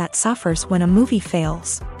studio that suffers when a movie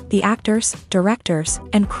fails. The actors, directors,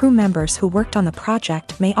 and crew members who worked on the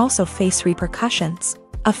project may also face repercussions.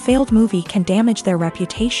 A failed movie can damage their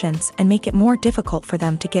reputations and make it more difficult for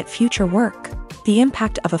them to get future work. The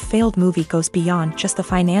impact of a failed movie goes beyond just the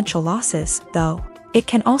financial losses, though. It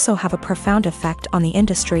can also have a profound effect on the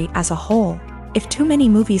industry as a whole. If too many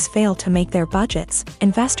movies fail to make their budgets,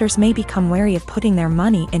 investors may become wary of putting their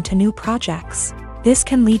money into new projects. This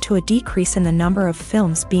can lead to a decrease in the number of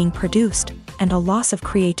films being produced, and a loss of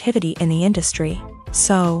creativity in the industry.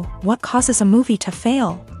 So, what causes a movie to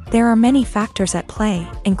fail? There are many factors at play,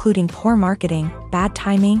 including poor marketing, bad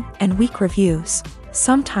timing, and weak reviews.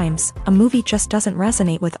 Sometimes, a movie just doesn't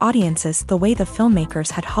resonate with audiences the way the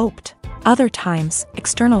filmmakers had hoped. Other times,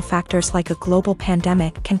 external factors like a global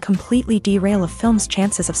pandemic can completely derail a film's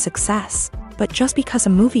chances of success. But just because a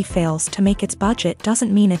movie fails to make its budget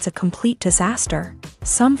doesn't mean it's a complete disaster.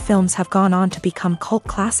 Some films have gone on to become cult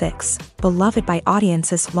classics, beloved by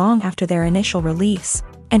audiences long after their initial release.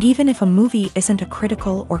 And even if a movie isn't a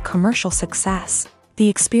critical or commercial success, the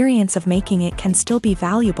experience of making it can still be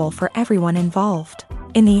valuable for everyone involved.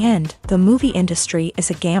 In the end, the movie industry is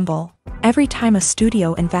a gamble. Every time a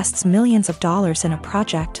studio invests millions of dollars in a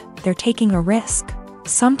project, they're taking a risk.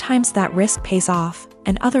 Sometimes that risk pays off,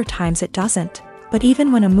 and other times it doesn't. But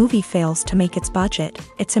even when a movie fails to make its budget,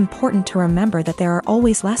 it's important to remember that there are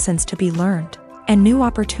always lessons to be learned, and new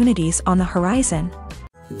opportunities on the horizon.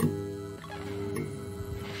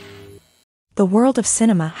 The world of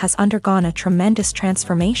cinema has undergone a tremendous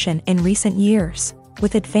transformation in recent years.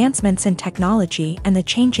 With advancements in technology and the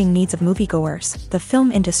changing needs of moviegoers, the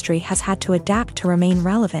film industry has had to adapt to remain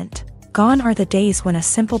relevant. Gone are the days when a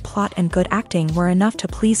simple plot and good acting were enough to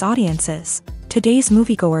please audiences. Today's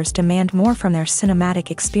moviegoers demand more from their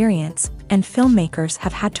cinematic experience, and filmmakers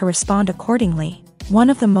have had to respond accordingly. One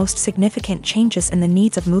of the most significant changes in the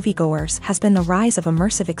needs of moviegoers has been the rise of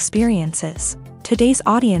immersive experiences. Today's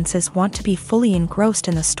audiences want to be fully engrossed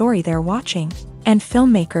in the story they're watching, and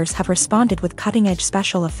filmmakers have responded with cutting-edge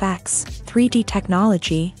special effects, 3D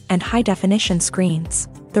technology, and high-definition screens.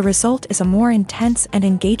 The result is a more intense and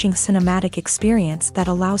engaging cinematic experience that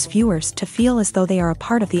allows viewers to feel as though they are a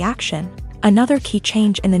part of the action. Another key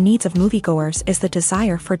change in the needs of moviegoers is the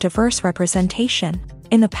desire for diverse representation.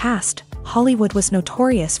 In the past, Hollywood was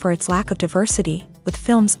notorious for its lack of diversity, with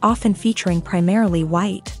films often featuring primarily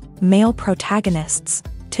white, male protagonists.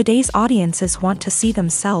 Today's audiences want to see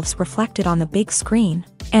themselves reflected on the big screen,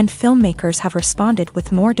 and filmmakers have responded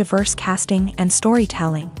with more diverse casting and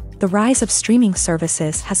storytelling. The rise of streaming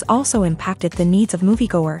services has also impacted the needs of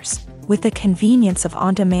moviegoers. With the convenience of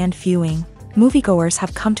on-demand viewing, moviegoers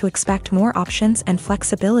have come to expect more options and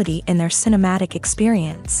flexibility in their cinematic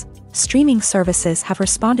experience. Streaming services have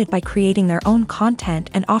responded by creating their own content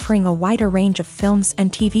and offering a wider range of films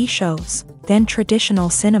and TV shows than traditional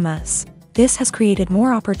cinemas. This has created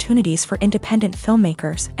more opportunities for independent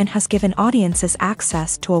filmmakers and has given audiences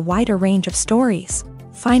access to a wider range of stories.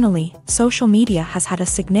 Finally, social media has had a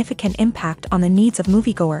significant impact on the needs of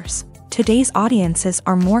moviegoers. Today's audiences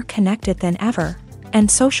are more connected than ever, and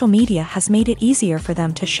social media has made it easier for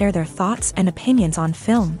them to share their thoughts and opinions on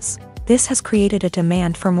films. This has created a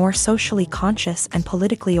demand for more socially conscious and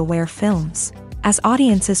politically aware films. As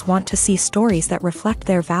audiences want to see stories that reflect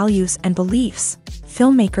their values and beliefs,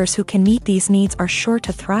 filmmakers who can meet these needs are sure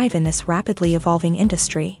to thrive in this rapidly evolving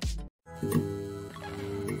industry.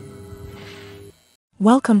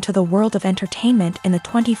 Welcome to the world of entertainment in the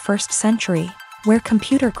 21st century, where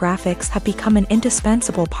computer graphics have become an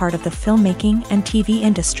indispensable part of the filmmaking and TV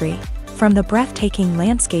industry. From the breathtaking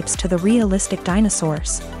landscapes to the realistic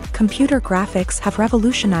dinosaurs, computer graphics have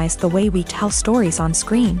revolutionized the way we tell stories on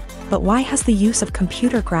screen. But why has the use of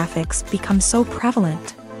computer graphics become so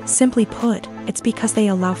prevalent? Simply put, it's because they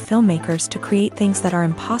allow filmmakers to create things that are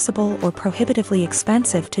impossible or prohibitively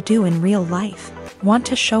expensive to do in real life. Want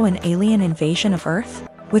to show an alien invasion of Earth?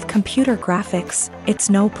 With computer graphics, it's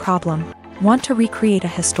no problem. Want to recreate a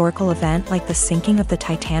historical event like the sinking of the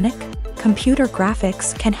Titanic? Computer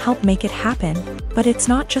graphics can help make it happen, but it's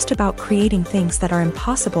not just about creating things that are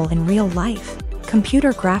impossible in real life.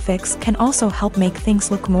 Computer graphics can also help make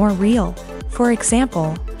things look more real. For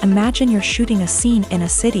example, imagine you're shooting a scene in a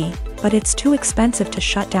city, but it's too expensive to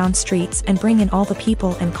shut down streets and bring in all the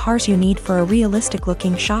people and cars you need for a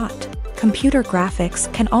realistic-looking shot. Computer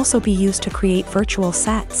graphics can also be used to create virtual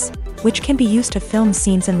sets, which can be used to film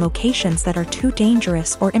scenes in locations that are too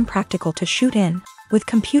dangerous or impractical to shoot in. With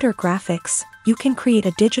computer graphics, you can create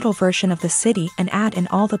a digital version of the city and add in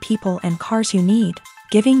all the people and cars you need,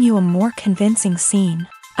 giving you a more convincing scene.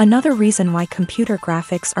 Another reason why computer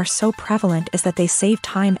graphics are so prevalent is that they save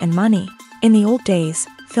time and money. In the old days,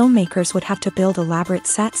 filmmakers would have to build elaborate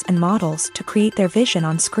sets and models to create their vision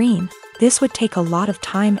on screen. This would take a lot of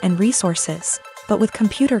time and resources. But with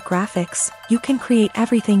computer graphics, you can create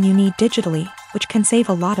everything you need digitally, which can save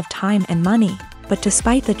a lot of time and money. But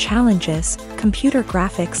despite the challenges, computer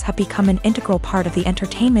graphics have become an integral part of the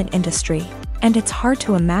entertainment industry, and it's hard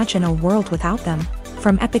to imagine a world without them.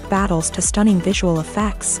 From epic battles to stunning visual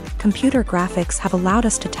effects, computer graphics have allowed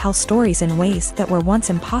us to tell stories in ways that were once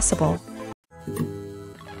impossible.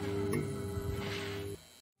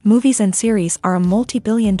 Movies and series are a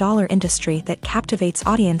multi-billion-dollar industry that captivates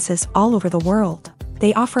audiences all over the world.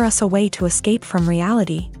 They offer us a way to escape from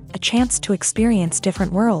reality, a chance to experience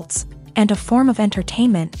different worlds, and a form of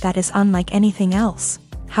entertainment that is unlike anything else.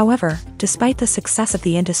 However, despite the success of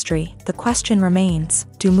the industry, the question remains,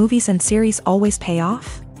 do movies and series always pay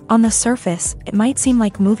off? On the surface, it might seem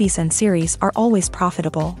like movies and series are always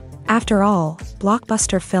profitable. After all,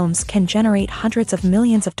 blockbuster films can generate hundreds of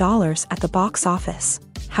millions of dollars at the box office.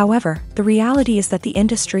 However, the reality is that the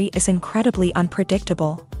industry is incredibly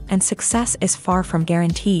unpredictable, and success is far from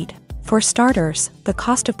guaranteed. For starters, the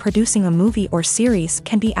cost of producing a movie or series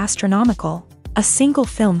can be astronomical. A single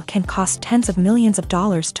film can cost tens of millions of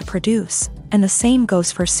dollars to produce, and the same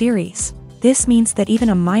goes for series. This means that even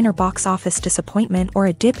a minor box office disappointment or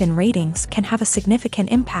a dip in ratings can have a significant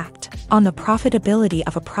impact on the profitability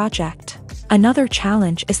of a project. Another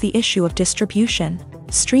challenge is the issue of distribution.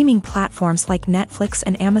 Streaming platforms like Netflix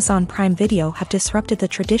and Amazon Prime Video have disrupted the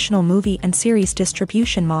traditional movie and series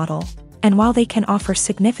distribution model. And while they can offer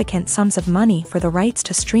significant sums of money for the rights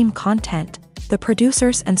to stream content, the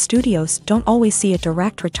producers and studios don't always see a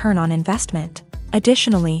direct return on investment.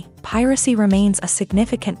 Additionally, piracy remains a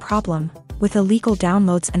significant problem, with illegal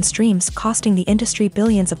downloads and streams costing the industry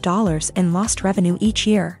billions of dollars in lost revenue each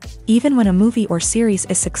year. Even when a movie or series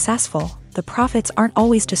is successful, the profits aren't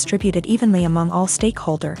always distributed evenly among all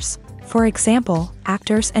stakeholders. For example,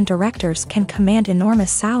 actors and directors can command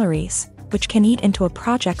enormous salaries, which can eat into a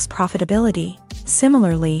project's profitability.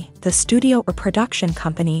 Similarly, the studio or production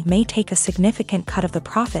company may take a significant cut of the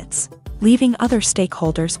profits, leaving other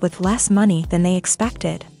stakeholders with less money than they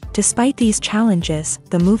expected. Despite these challenges,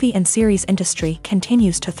 the movie and series industry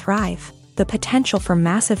continues to thrive. The potential for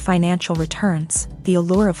massive financial returns, the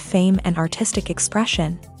allure of fame and artistic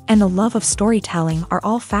expression, and the love of storytelling are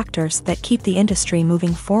all factors that keep the industry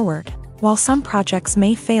moving forward. While some projects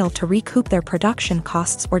may fail to recoup their production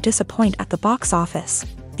costs or disappoint at the box office,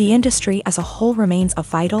 the industry as a whole remains a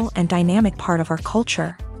vital and dynamic part of our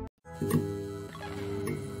culture.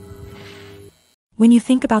 When you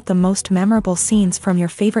think about the most memorable scenes from your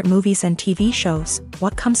favorite movies and TV shows,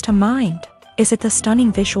 what comes to mind? Is it the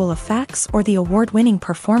stunning visual effects or the award-winning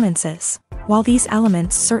performances? While these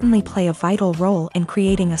elements certainly play a vital role in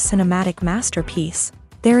creating a cinematic masterpiece,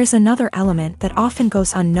 There is another element that often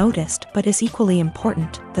goes unnoticed but is equally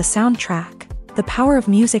important: the soundtrack. The power of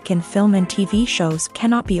music in film and TV shows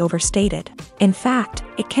cannot be overstated. In fact,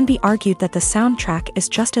 it can be argued that the soundtrack is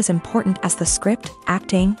just as important as the script,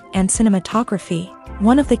 acting, and cinematography.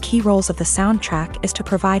 One of the key roles of the soundtrack is to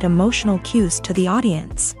provide emotional cues to the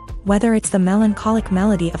audience. Whether it's the melancholic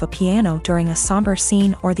melody of a piano during a somber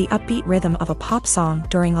scene or the upbeat rhythm of a pop song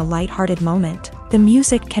during a lighthearted moment, the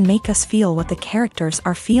music can make us feel what the characters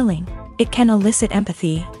are feeling. It can elicit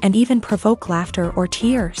empathy and even provoke laughter or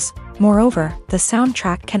tears. Moreover, the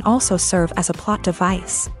soundtrack can also serve as a plot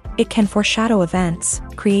device. It can foreshadow events,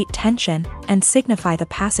 create tension, and signify the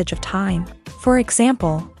passage of time. For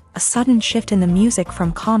example, a sudden shift in the music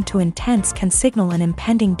from calm to intense can signal an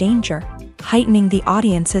impending danger, heightening the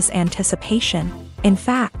audience's anticipation. In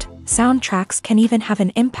fact, soundtracks can even have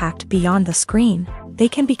an impact beyond the screen. They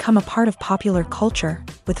can become a part of popular culture,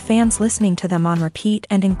 with fans listening to them on repeat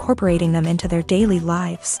and incorporating them into their daily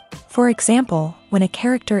lives. For example, when a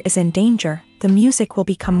character is in danger, the music will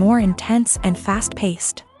become more intense and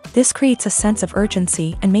fast-paced. This creates a sense of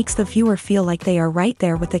urgency and makes the viewer feel like they are right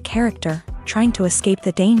there with the character, trying to escape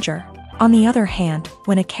the danger. On the other hand,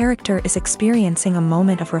 when a character is experiencing a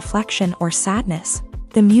moment of reflection or sadness,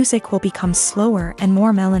 the music will become slower and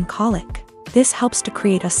more melancholic. This helps to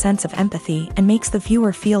create a sense of empathy and makes the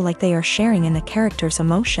viewer feel like they are sharing in the character's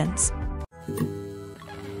emotions.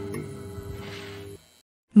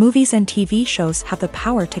 Movies and TV shows have the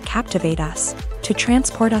power to captivate us, to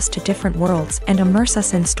transport us to different worlds and immerse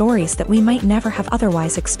us in stories that we might never have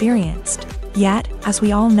otherwise experienced. Yet, as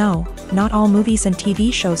we all know, not all movies and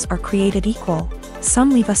TV shows are created equal.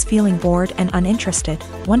 Some leave us feeling bored and uninterested,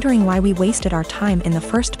 wondering why we wasted our time in the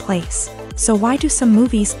first place. So why do some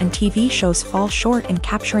movies and TV shows fall short in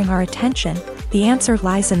capturing our attention? The answer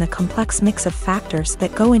lies in the complex mix of factors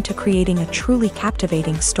that go into creating a truly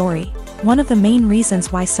captivating story. One of the main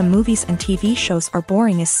reasons why some movies and TV shows are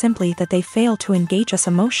boring is simply that they fail to engage us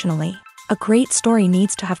emotionally. A great story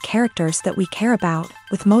needs to have characters that we care about,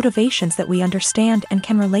 with motivations that we understand and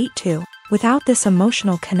can relate to. Without this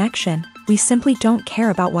emotional connection, we simply don't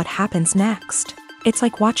care about what happens next. It's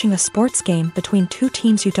like watching a sports game between two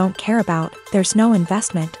teams you don't care about. There's no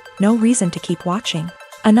investment, no reason to keep watching.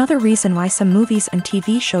 Another reason why some movies and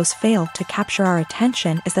TV shows fail to capture our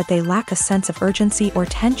attention is that they lack a sense of urgency or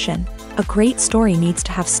tension. A great story needs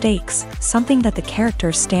to have stakes, something that the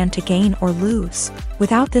characters stand to gain or lose.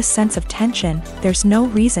 Without this sense of tension, there's no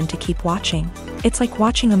reason to keep watching. It's like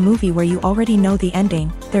watching a movie where you already know the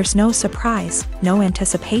ending. There's no surprise, no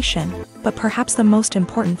anticipation. But perhaps the most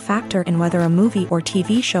important factor in whether a movie or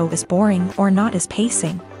TV show is boring or not is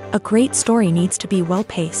pacing. A great story needs to be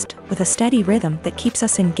well-paced, with a steady rhythm that keeps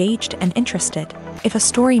us engaged and interested. If a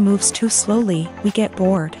story moves too slowly, we get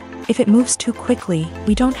bored. If it moves too quickly,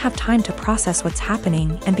 we don't have time to process what's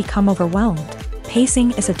happening and become overwhelmed.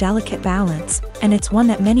 Pacing is a delicate balance, and it's one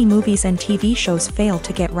that many movies and TV shows fail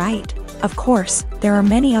to get right. Of course, there are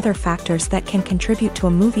many other factors that can contribute to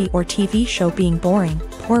a movie or TV show being boring: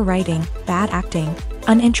 poor writing, bad acting,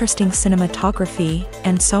 uninteresting cinematography,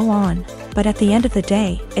 and so on. But at the end of the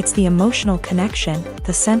day, it's the emotional connection,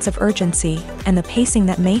 the sense of urgency, and the pacing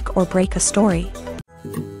that make or break a story.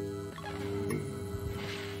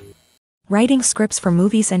 Writing scripts for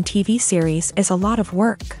movies and TV series is a lot of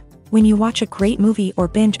work. When you watch a great movie or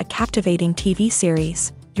binge a captivating TV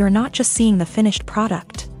series, you're not just seeing the finished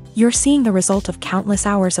product. You're seeing the result of countless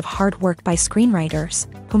hours of hard work by screenwriters,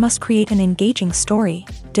 who must create an engaging story,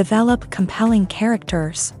 develop compelling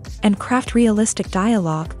characters, and craft realistic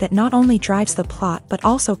dialogue that not only drives the plot but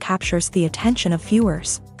also captures the attention of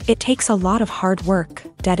viewers. It takes a lot of hard work,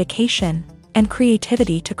 dedication, and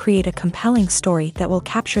creativity to create a compelling story that will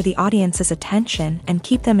capture the audience's attention and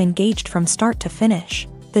keep them engaged from start to finish.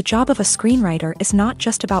 The job of a screenwriter is not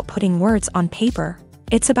just about putting words on paper.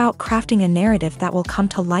 It's about crafting a narrative that will come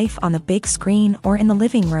to life on the big screen or in the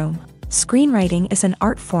living room. Screenwriting is an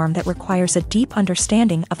art form that requires a deep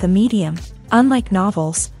understanding of the medium. Unlike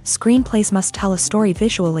novels, screenplays must tell a story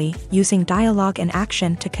visually, using dialogue and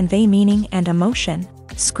action to convey meaning and emotion.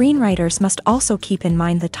 Screenwriters must also keep in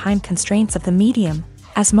mind the time constraints of the medium,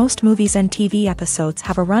 as most movies and TV episodes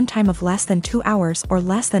have a runtime of less than 2 hours or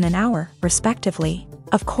less than an hour, respectively.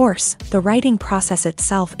 Of course, the writing process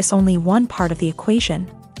itself is only one part of the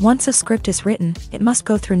equation. Once a script is written, it must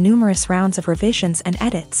go through numerous rounds of revisions and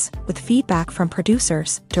edits, with feedback from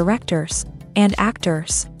producers, directors, and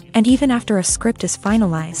actors. And even after a script is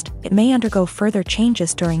finalized, it may undergo further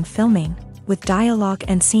changes during filming, with dialogue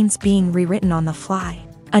and scenes being rewritten on the fly.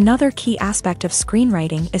 Another key aspect of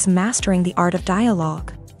screenwriting is mastering the art of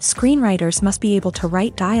dialogue. Screenwriters must be able to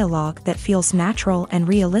write dialogue that feels natural and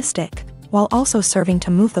realistic, while also serving to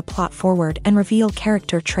move the plot forward and reveal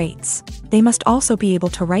character traits. They must also be able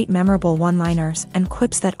to write memorable one-liners and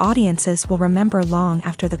quips that audiences will remember long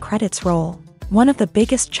after the credits roll. One of the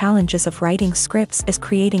biggest challenges of writing scripts is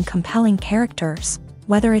creating compelling characters.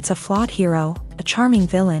 Whether it's a flawed hero, a charming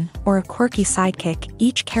villain, or a quirky sidekick,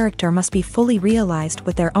 each character must be fully realized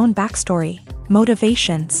with their own backstory,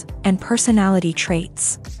 motivations, and personality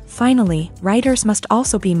traits. Finally, writers must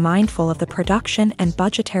also be mindful of the production and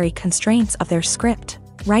budgetary constraints of their script.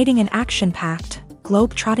 Writing an action-packed,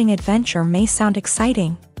 globe-trotting adventure may sound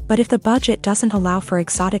exciting, but if the budget doesn't allow for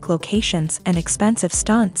exotic locations and expensive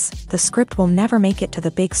stunts, the script will never make it to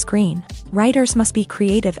the big screen. Writers must be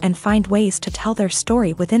creative and find ways to tell their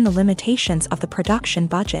story within the limitations of the production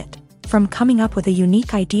budget. From coming up with a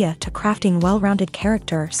unique idea to crafting well-rounded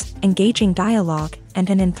characters, engaging dialogue, and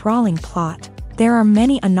an enthralling plot, there are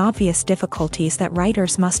many unobvious difficulties that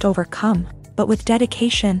writers must overcome, but with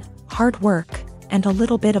dedication, hard work, and a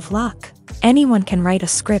little bit of luck, anyone can write a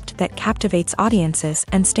script that captivates audiences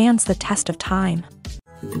and stands the test of time.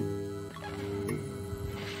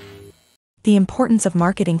 The importance of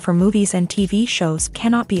marketing for movies and TV shows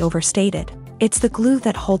cannot be overstated. It's the glue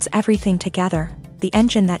that holds everything together, the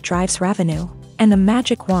engine that drives revenue, and the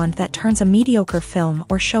magic wand that turns a mediocre film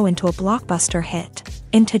or show into a blockbuster hit.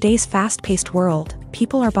 In today's fast-paced world,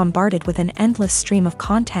 people are bombarded with an endless stream of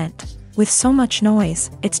content. With so much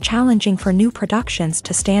noise, it's challenging for new productions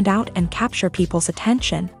to stand out and capture people's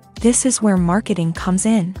attention. This is where marketing comes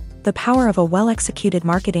in. The power of a well-executed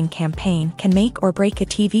marketing campaign can make or break a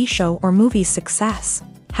TV show or movie's success.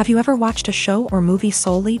 Have you ever watched a show or movie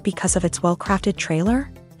solely because of its well-crafted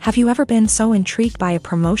trailer? Have you ever been so intrigued by a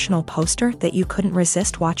promotional poster that you couldn't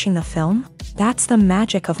resist watching the film? That's the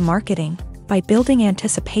magic of marketing. By building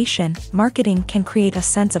anticipation, marketing can create a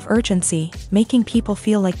sense of urgency, making people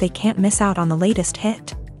feel like they can't miss out on the latest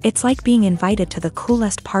hit. It's like being invited to the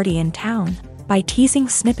coolest party in town. By teasing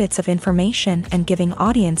snippets of information and giving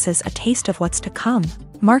audiences a taste of what's to come,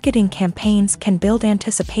 marketing campaigns can build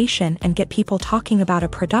anticipation and get people talking about a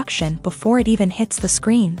production before it even hits the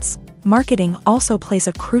screens. Marketing also plays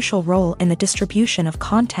a crucial role in the distribution of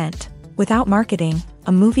content. Without marketing,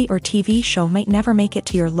 a movie or TV show might never make it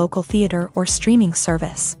to your local theater or streaming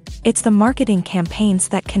service. It's the marketing campaigns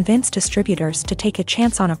that convince distributors to take a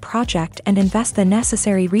chance on a project and invest the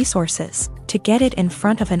necessary resources to get it in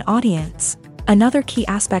front of an audience. Another key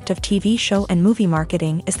aspect of TV show and movie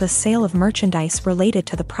marketing is the sale of merchandise related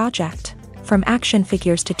to the project. From action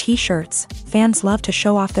figures to t-shirts, fans love to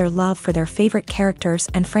show off their love for their favorite characters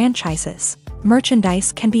and franchises.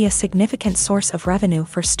 Merchandise can be a significant source of revenue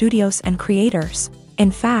for studios and creators.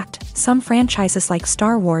 In fact, some franchises like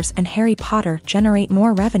Star Wars and Harry Potter generate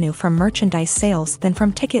more revenue from merchandise sales than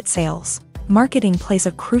from ticket sales. Marketing plays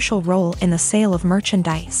a crucial role in the sale of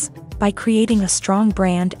merchandise. By creating a strong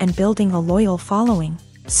brand and building a loyal following,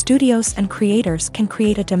 studios and creators can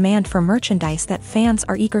create a demand for merchandise that fans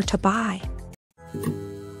are eager to buy.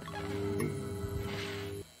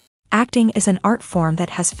 Acting is an art form that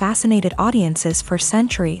has fascinated audiences for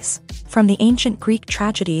centuries. From the ancient Greek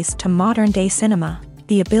tragedies to modern-day cinema,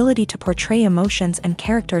 the ability to portray emotions and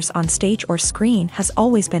characters on stage or screen has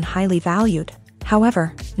always been highly valued.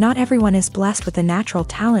 However, not everyone is blessed with the natural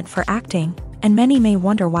talent for acting, and many may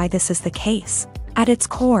wonder why this is the case. At its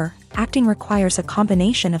core, acting requires a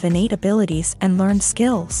combination of innate abilities and learned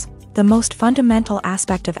skills. The most fundamental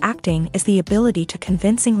aspect of acting is the ability to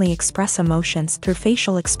convincingly express emotions through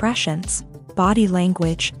facial expressions, body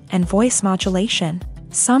language, and voice modulation.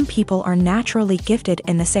 Some people are naturally gifted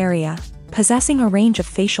in this area, possessing a range of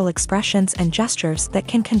facial expressions and gestures that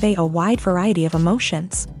can convey a wide variety of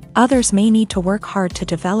emotions. Others may need to work hard to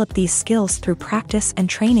develop these skills through practice and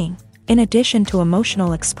training. In addition to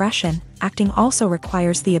emotional expression, acting also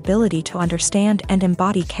requires the ability to understand and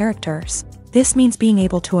embody characters. This means being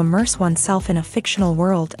able to immerse oneself in a fictional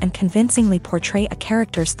world and convincingly portray a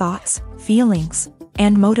character's thoughts, feelings,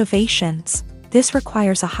 and motivations. This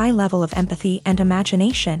requires a high level of empathy and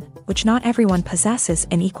imagination, which not everyone possesses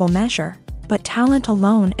in equal measure. But talent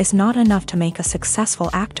alone is not enough to make a successful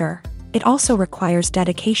actor. It also requires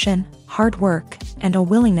dedication, hard work, and a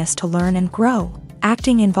willingness to learn and grow.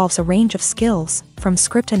 Acting involves a range of skills, from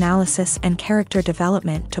script analysis and character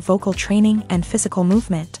development to vocal training and physical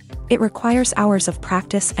movement. It requires hours of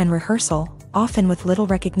practice and rehearsal, often with little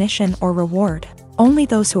recognition or reward. Only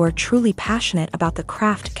those who are truly passionate about the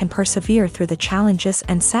craft can persevere through the challenges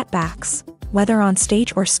and setbacks. Whether on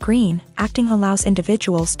stage or screen, acting allows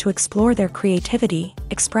individuals to explore their creativity,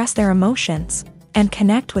 express their emotions, and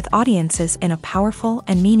connect with audiences in a powerful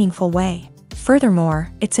and meaningful way. Furthermore,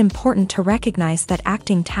 it's important to recognize that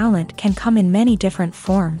acting talent can come in many different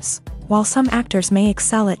forms. While some actors may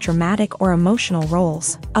excel at dramatic or emotional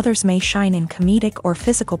roles, others may shine in comedic or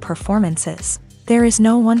physical performances. There is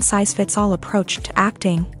no one-size-fits-all approach to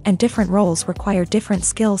acting, and different roles require different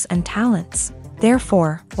skills and talents.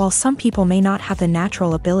 Therefore, while some people may not have the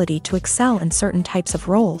natural ability to excel in certain types of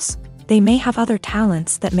roles, they may have other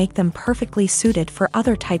talents that make them perfectly suited for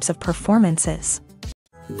other types of performances.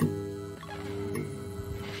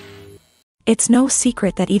 It's no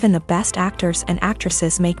secret that even the best actors and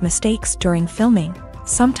actresses make mistakes during filming.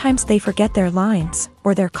 Sometimes they forget their lines,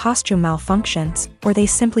 or their costume malfunctions, or they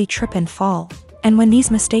simply trip and fall. And when these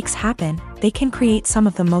mistakes happen, they can create some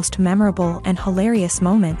of the most memorable and hilarious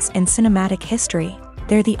moments in cinematic history.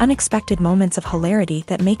 They're the unexpected moments of hilarity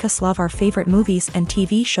that make us love our favorite movies and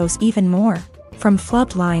TV shows even more. From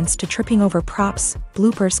flubbed lines to tripping over props,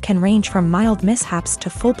 bloopers can range from mild mishaps to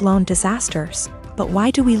full-blown disasters. But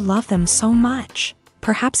why do we love them so much?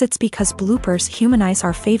 Perhaps it's because bloopers humanize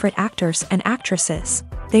our favorite actors and actresses.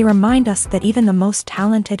 They remind us that even the most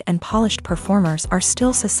talented and polished performers are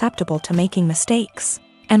still susceptible to making mistakes.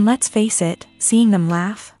 And let's face it, seeing them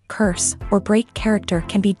laugh, curse, or break character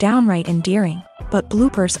can be downright endearing. But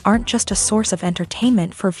bloopers aren't just a source of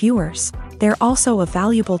entertainment for viewers. They're also a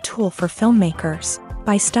valuable tool for filmmakers.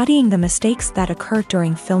 By studying the mistakes that occur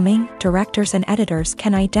during filming, directors and editors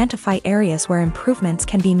can identify areas where improvements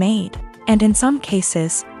can be made. And in some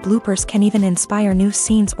cases, bloopers can even inspire new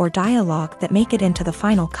scenes or dialogue that make it into the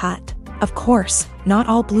final cut. Of course, not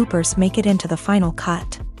all bloopers make it into the final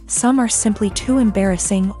cut. Some are simply too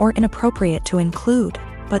embarrassing or inappropriate to include.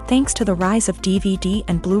 But thanks to the rise of DVD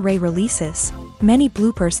and Blu-ray releases, many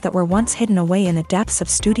bloopers that were once hidden away in the depths of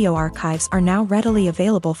studio archives are now readily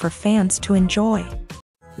available for fans to enjoy.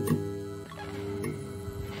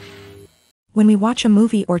 When we watch a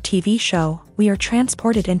movie or TV show, we are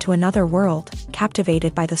transported into another world,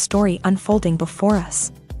 captivated by the story unfolding before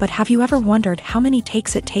us. But have you ever wondered how many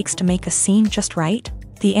takes it takes to make a scene just right?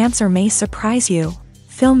 The answer may surprise you.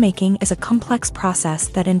 Filmmaking is a complex process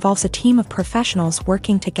that involves a team of professionals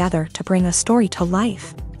working together to bring a story to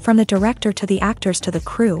life. From the director to the actors to the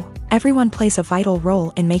crew, everyone plays a vital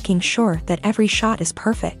role in making sure that every shot is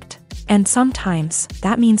perfect. And sometimes,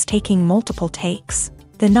 that means taking multiple takes.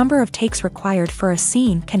 The number of takes required for a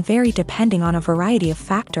scene can vary depending on a variety of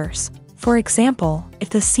factors. For example, if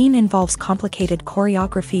the scene involves complicated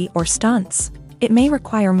choreography or stunts, it may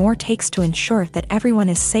require more takes to ensure that everyone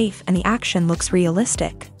is safe and the action looks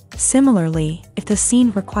realistic. Similarly, if the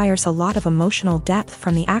scene requires a lot of emotional depth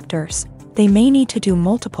from the actors, they may need to do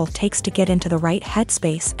multiple takes to get into the right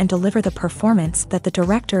headspace and deliver the performance that the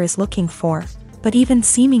director is looking for. But even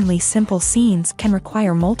seemingly simple scenes can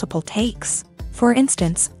require multiple takes. For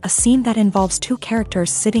instance, a scene that involves two characters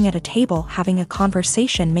sitting at a table having a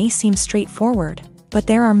conversation may seem straightforward, but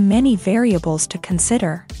there are many variables to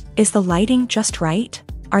consider. Is the lighting just right?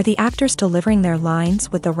 Are the actors delivering their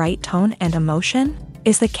lines with the right tone and emotion?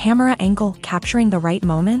 Is the camera angle capturing the right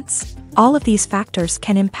moments? All of these factors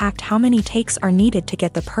can impact how many takes are needed to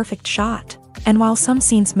get the perfect shot. And while some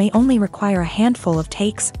scenes may only require a handful of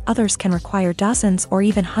takes, others can require dozens or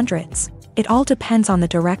even hundreds. It all depends on the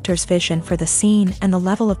director's vision for the scene and the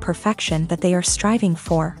level of perfection that they are striving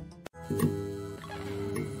for.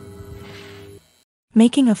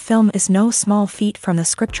 Making a film is no small feat. From the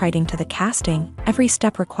scriptwriting to the casting, every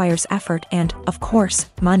step requires effort and, of course,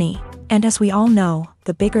 money. And as we all know,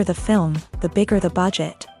 the bigger the film, the bigger the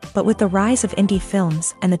budget. But with the rise of indie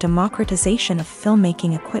films and the democratization of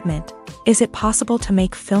filmmaking equipment, is it possible to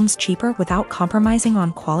make films cheaper without compromising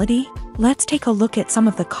on quality? Let's take a look at some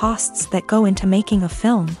of the costs that go into making a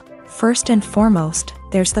film. First and foremost,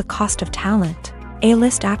 there's the cost of talent.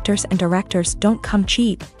 A-list actors and directors don't come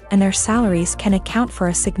cheap, and their salaries can account for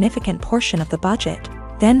a significant portion of the budget.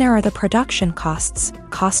 Then there are the production costs,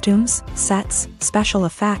 costumes, sets, special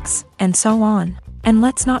effects, and so on. And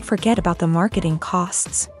let's not forget about the marketing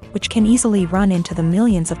costs, which can easily run into the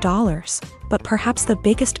millions of dollars. But perhaps the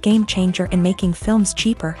biggest game changer in making films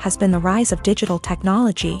cheaper has been the rise of digital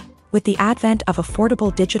technology. With the advent of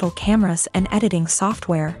affordable digital cameras and editing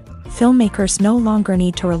software, filmmakers no longer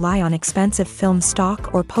need to rely on expensive film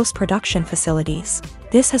stock or post-production facilities.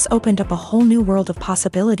 This has opened up a whole new world of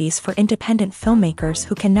possibilities for independent filmmakers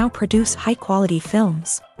who can now produce high-quality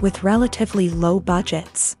films with relatively low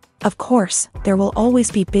budgets. Of course, there will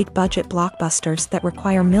always be big-budget blockbusters that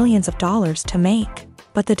require millions of dollars to make.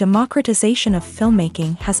 But the democratization of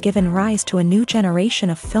filmmaking has given rise to a new generation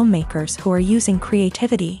of filmmakers who are using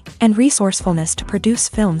creativity and resourcefulness to produce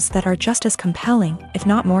films that are just as compelling, if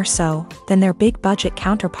not more so, than their big-budget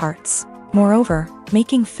counterparts. Moreover,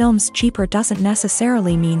 making films cheaper doesn't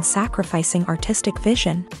necessarily mean sacrificing artistic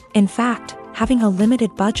vision. In fact, having a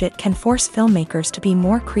limited budget can force filmmakers to be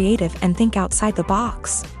more creative and think outside the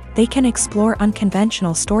box. They can explore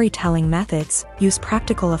unconventional storytelling methods, use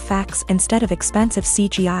practical effects instead of expensive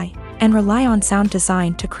CGI, and rely on sound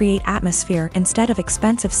design to create atmosphere instead of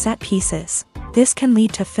expensive set pieces. This can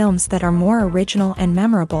lead to films that are more original and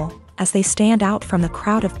memorable, as they stand out from the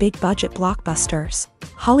crowd of big-budget blockbusters.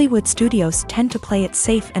 Hollywood studios tend to play it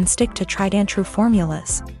safe and stick to tried-and-true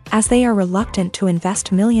formulas, as they are reluctant to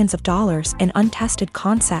invest millions of dollars in untested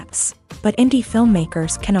concepts. But indie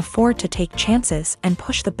filmmakers can afford to take chances and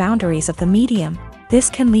push the boundaries of the medium. This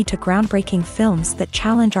can lead to groundbreaking films that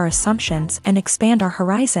challenge our assumptions and expand our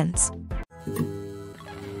horizons.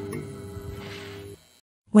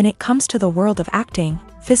 When it comes to the world of acting,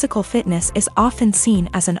 physical fitness is often seen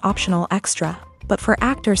as an optional extra. But for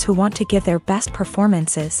actors who want to give their best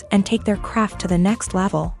performances and take their craft to the next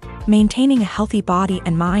level, maintaining a healthy body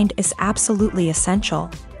and mind is absolutely essential.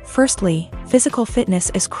 Firstly, physical fitness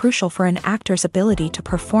is crucial for an actor's ability to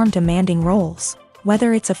perform demanding roles.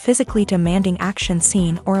 Whether it's a physically demanding action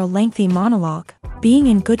scene or a lengthy monologue, being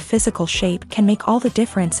in good physical shape can make all the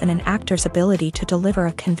difference in an actor's ability to deliver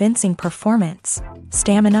a convincing performance.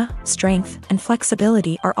 Stamina, strength, and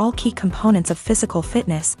flexibility are all key components of physical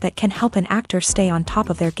fitness that can help an actor stay on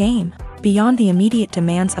top of their game. Beyond the immediate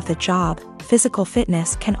demands of the job, physical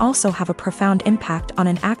fitness can also have a profound impact on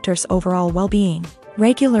an actor's overall well-being.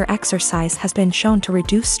 Regular exercise has been shown to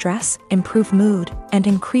reduce stress, improve mood, and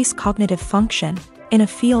increase cognitive function. In a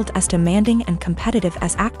field as demanding and competitive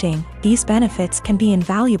as acting, these benefits can be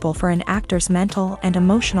invaluable for an actor's mental and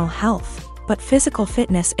emotional health. But physical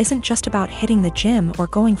fitness isn't just about hitting the gym or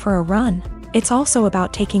going for a run. It's also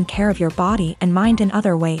about taking care of your body and mind in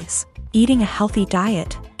other ways. Eating a healthy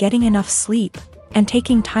diet, getting enough sleep, and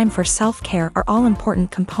taking time for self-care are all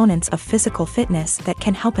important components of physical fitness that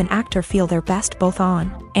can help an actor feel their best both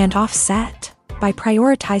on and off set. By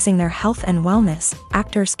prioritizing their health and wellness,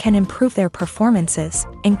 actors can improve their performances,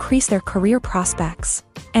 increase their career prospects,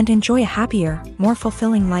 and enjoy a happier, more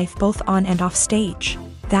fulfilling life both on and off stage.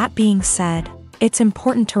 That being said, it's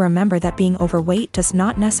important to remember that being overweight does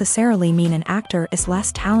not necessarily mean an actor is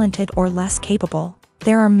less talented or less capable.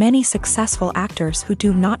 There are many successful actors who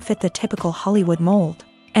do not fit the typical Hollywood mold,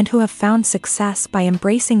 and who have found success by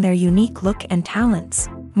embracing their unique look and talents.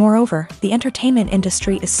 Moreover, the entertainment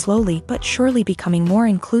industry is slowly but surely becoming more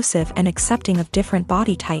inclusive and accepting of different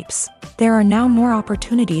body types. There are now more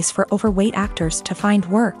opportunities for overweight actors to find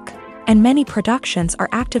work, and many productions are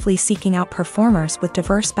actively seeking out performers with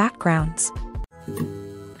diverse backgrounds.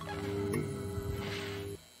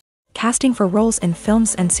 Casting for roles in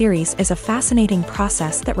films and series is a fascinating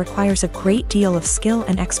process that requires a great deal of skill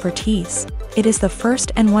and expertise. It is the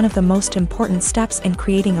first and one of the most important steps in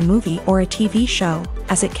creating a movie or a TV show,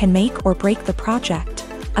 as it can make or break the project.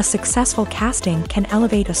 A successful casting can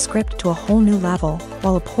elevate a script to a whole new level,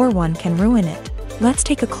 while a poor one can ruin it. Let's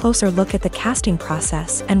take a closer look at the casting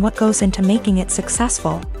process and what goes into making it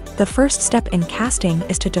successful. The first step in casting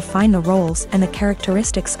is to define the roles and the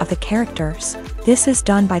characteristics of the characters. This is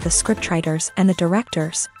done by the scriptwriters and the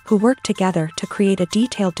directors, who work together to create a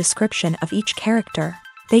detailed description of each character.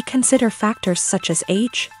 They consider factors such as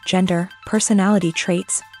age, gender, personality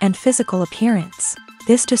traits, and physical appearance.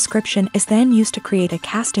 This description is then used to create a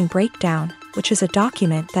casting breakdown, which is a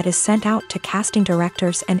document that is sent out to casting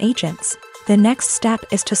directors and agents. The next step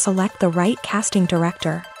is to select the right casting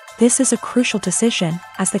director. This is a crucial decision,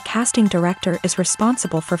 as the casting director is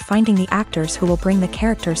responsible for finding the actors who will bring the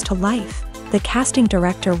characters to life. The casting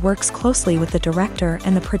director works closely with the director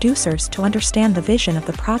and the producers to understand the vision of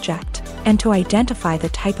the project, and to identify the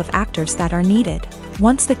type of actors that are needed.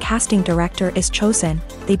 Once the casting director is chosen,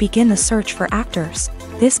 they begin the search for actors.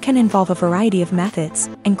 This can involve a variety of methods,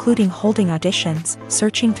 including holding auditions,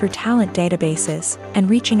 searching through talent databases, and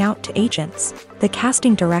reaching out to agents. The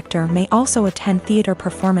casting director may also attend theater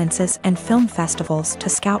performances and film festivals to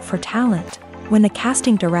scout for talent. When the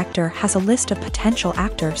casting director has a list of potential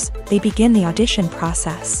actors, they begin the audition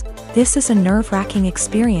process. This is a nerve-wracking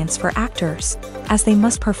experience for actors, as they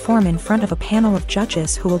must perform in front of a panel of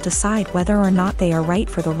judges who will decide whether or not they are right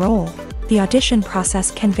for the role. The audition process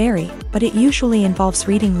can vary, but it usually involves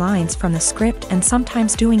reading lines from the script and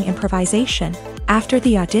sometimes doing improvisation. After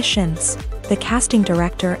the auditions, the casting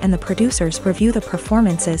director and the producers review the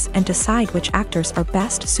performances and decide which actors are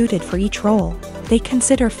best suited for each role. They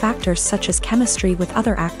consider factors such as chemistry with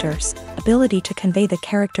other actors, ability to convey the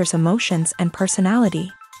character's emotions and personality,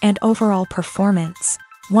 and overall performance.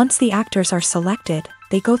 Once the actors are selected,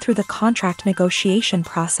 they go through the contract negotiation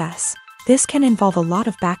process. This can involve a lot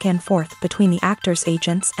of back and forth between the actors'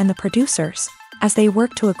 agents and the producers, as they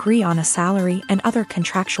work to agree on a salary and other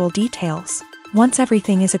contractual details. Once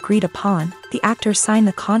everything is agreed upon, the actors sign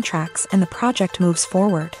the contracts and the project moves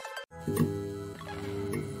forward.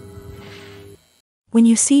 When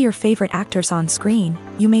you see your favorite actors on screen,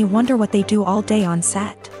 you may wonder what they do all day on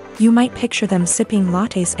set. You might picture them sipping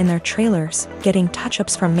lattes in their trailers, getting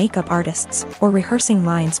touch-ups from makeup artists, or rehearsing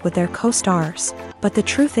lines with their co-stars. But the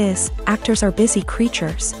truth is, actors are busy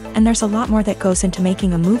creatures, and there's a lot more that goes into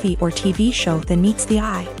making a movie or TV show than meets the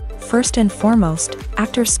eye. First and foremost,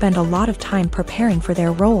 actors spend a lot of time preparing for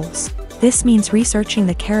their roles. This means researching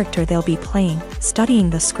the character they'll be playing, studying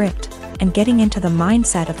the script, and getting into the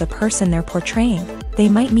mindset of the person they're portraying. They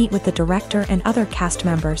might meet with the director and other cast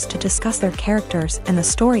members to discuss their characters and the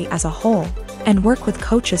story as a whole, and work with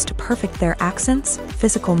coaches to perfect their accents,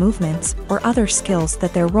 physical movements, or other skills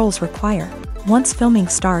that their roles require. Once filming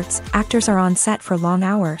starts, actors are on set for long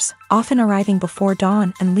hours, often arriving before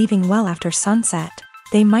dawn and leaving well after sunset.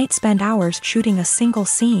 They might spend hours shooting a single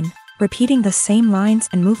scene, repeating the same lines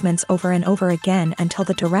and movements over and over again until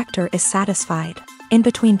the director is satisfied. In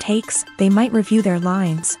between takes, they might review their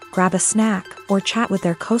lines, grab a snack, or chat with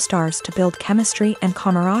their co-stars to build chemistry and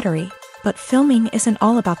camaraderie. But filming isn't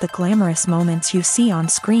all about the glamorous moments you see on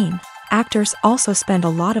screen. Actors also spend a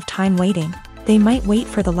lot of time waiting. They might wait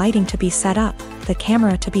for the lighting to be set up, the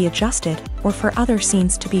camera to be adjusted, or for other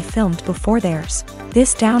scenes to be filmed before theirs.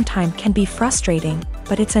 This downtime can be frustrating,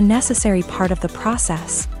 but it's a necessary part of the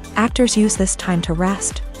process. Actors use this time to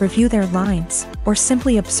rest, review their lines, or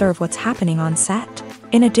simply observe what's happening on set.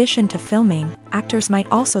 In addition to filming, actors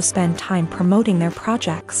might also spend time promoting their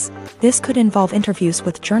projects. This could involve interviews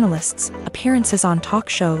with journalists, appearances on talk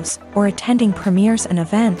shows, or attending premieres and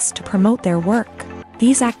events to promote their work.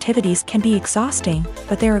 These activities can be exhausting,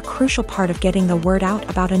 but they're a crucial part of getting the word out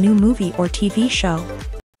about a new movie or TV show.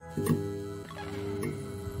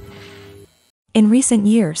 In recent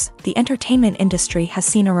years, the entertainment industry has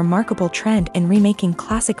seen a remarkable trend in remaking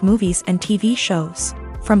classic movies and TV shows.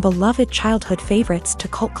 From beloved childhood favorites to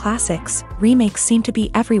cult classics, remakes seem to be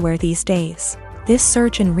everywhere these days. This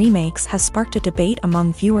surge in remakes has sparked a debate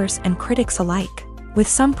among viewers and critics alike, with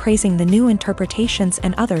some praising the new interpretations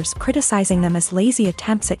and others criticizing them as lazy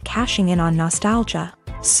attempts at cashing in on nostalgia.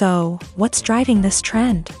 So, what's driving this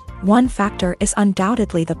trend? One factor is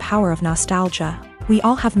undoubtedly the power of nostalgia. We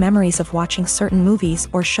all have memories of watching certain movies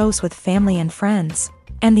or shows with family and friends,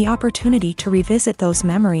 and the opportunity to revisit those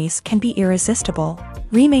memories can be irresistible.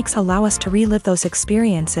 Remakes allow us to relive those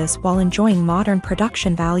experiences while enjoying modern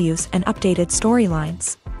production values and updated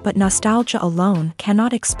storylines. But nostalgia alone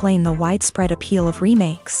cannot explain the widespread appeal of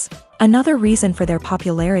remakes. Another reason for their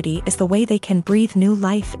popularity is the way they can breathe new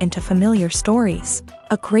life into familiar stories.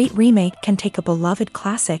 A great remake can take a beloved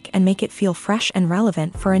classic and make it feel fresh and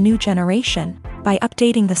relevant for a new generation. By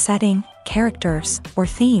updating the setting, characters, or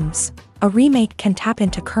themes, a remake can tap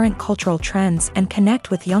into current cultural trends and connect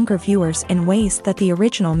with younger viewers in ways that the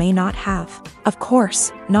original may not have. Of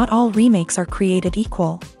course, not all remakes are created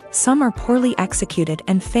equal. Some are poorly executed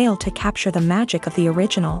and fail to capture the magic of the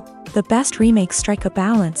original. The best remakes strike a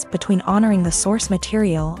balance between honoring the source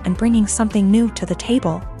material and bringing something new to the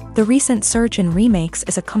table. The recent surge in remakes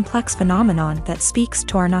is a complex phenomenon that speaks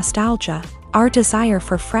to our nostalgia, our desire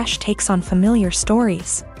for fresh takes on familiar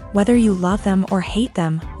stories. Whether you love them or hate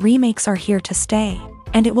them, remakes are here to stay,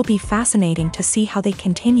 and it will be fascinating to see how they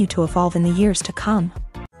continue to evolve in the years to come.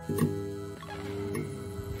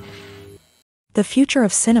 The future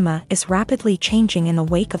of cinema is rapidly changing in the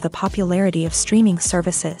wake of the popularity of streaming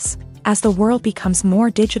services. As the world becomes more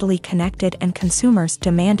digitally connected and consumers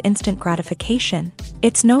demand instant gratification,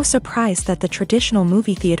 it's no surprise that the traditional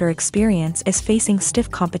movie theater experience is facing stiff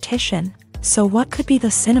competition. So what could be the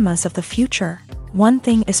cinemas of the future? One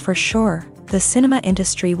thing is for sure, the cinema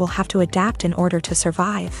industry will have to adapt in order to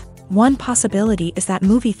survive. One possibility is that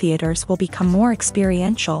movie theaters will become more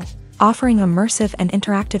experiential, offering immersive and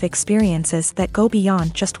interactive experiences that go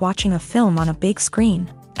beyond just watching a film on a big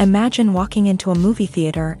screen. Imagine walking into a movie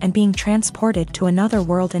theater and being transported to another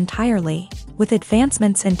world entirely. With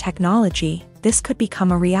advancements in technology, this could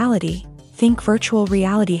become a reality. Think virtual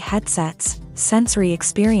reality headsets, sensory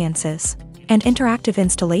experiences, and interactive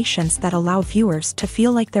installations that allow viewers to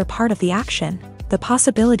feel like they're part of the action. The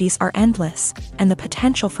possibilities are endless, and the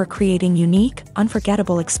potential for creating unique,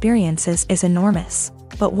 unforgettable experiences is enormous.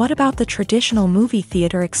 But what about the traditional movie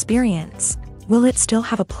theater experience? Will it still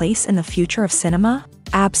have a place in the future of cinema?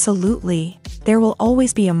 Absolutely. There will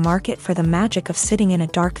always be a market for the magic of sitting in a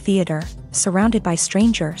dark theater, surrounded by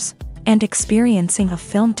strangers, and experiencing a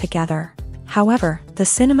film together. However, the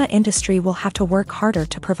cinema industry will have to work harder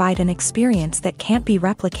to provide an experience that can't be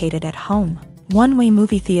replicated at home. One way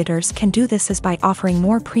movie theaters can do this is by offering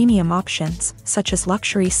more premium options, such as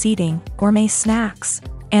luxury seating, gourmet snacks,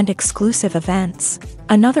 and exclusive events.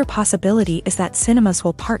 Another possibility is that cinemas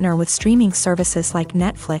will partner with streaming services like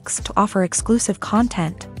Netflix to offer exclusive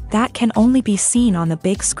content that can only be seen on the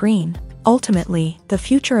big screen. Ultimately, the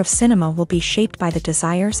future of cinema will be shaped by the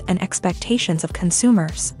desires and expectations of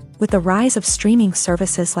consumers. With the rise of streaming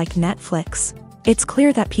services like Netflix, it's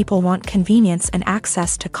clear that people want convenience and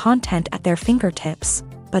access to content at their fingertips.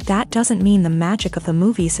 But that doesn't mean the magic of the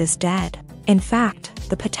movies is dead. In fact,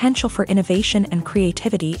 the potential for innovation and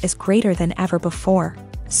creativity is greater than ever before.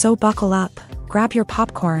 So buckle up, grab your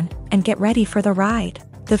popcorn, and get ready for the ride.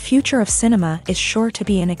 The future of cinema is sure to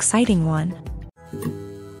be an exciting one.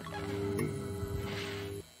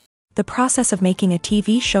 The process of making a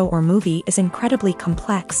TV show or movie is incredibly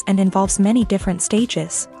complex and involves many different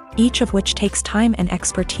stages, each of which takes time and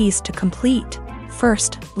expertise to complete.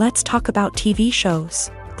 First, let's talk about TV shows.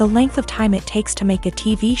 The length of time it takes to make a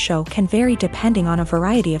TV show can vary depending on a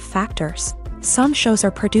variety of factors. Some shows are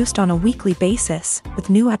produced on a weekly basis, with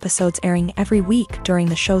new episodes airing every week during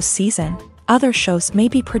the show's season. Other shows may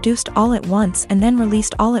be produced all at once and then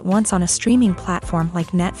released all at once on a streaming platform like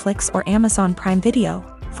Netflix or Amazon Prime Video.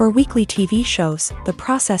 For weekly TV shows, the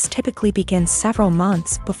process typically begins several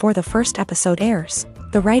months before the first episode airs.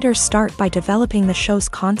 The writers start by developing the show's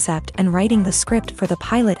concept and writing the script for the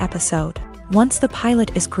pilot episode. Once the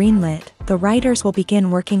pilot is greenlit, the writers will begin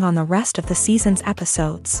working on the rest of the season's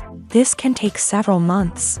episodes. This can take several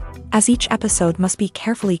months, as each episode must be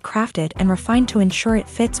carefully crafted and refined to ensure it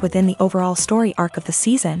fits within the overall story arc of the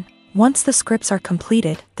season. Once the scripts are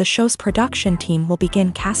completed, the show's production team will begin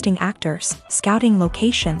casting actors, scouting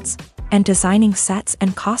locations, and designing sets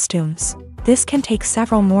and costumes. This can take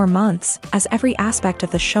several more months, as every aspect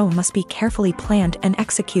of the show must be carefully planned and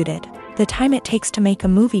executed. The time it takes to make a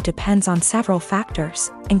movie depends on several factors,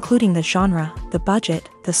 including the genre, the budget,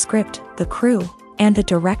 the script, the crew, and the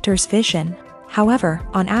director's vision. However,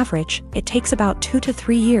 on average, it takes about 2 to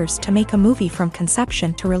 3 years to make a movie from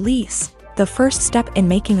conception to release. The first step in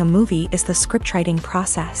making a movie is the scriptwriting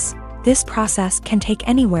process. This process can take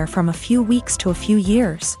anywhere from a few weeks to a few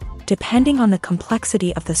years, depending on the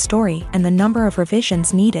complexity of the story and the number of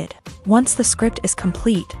revisions needed. Once the script is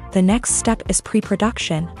complete, the next step is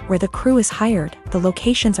pre-production, where the crew is hired, the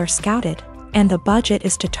locations are scouted, and the budget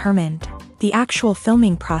is determined. The actual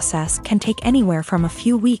filming process can take anywhere from a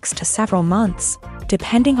few weeks to several months,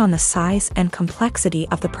 depending on the size and complexity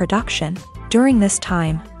of the production. During this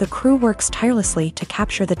time, the crew works tirelessly to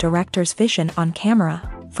capture the director's vision on camera.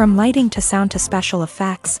 From lighting to sound to special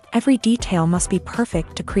effects, every detail must be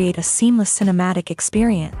perfect to create a seamless cinematic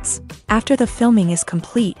experience. After the filming is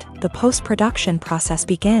complete, the post-production process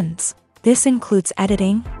begins. This includes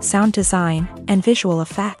editing, sound design, and visual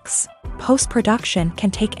effects. Post-production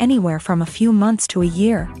can take anywhere from a few months to a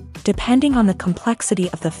year, depending on the complexity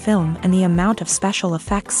of the film and the amount of special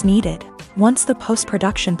effects needed. Once the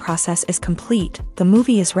post-production process is complete, the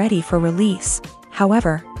movie is ready for release.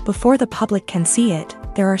 However, before the public can see it,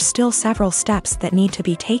 there are still several steps that need to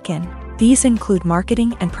be taken. These include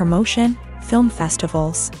marketing and promotion, film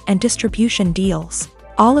festivals, and distribution deals.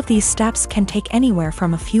 All of these steps can take anywhere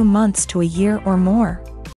from a few months to a year or more.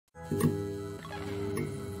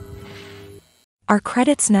 Are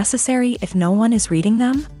credits necessary if no one is reading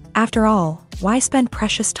them? After all, why spend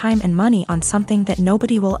precious time and money on something that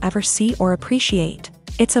nobody will ever see or appreciate?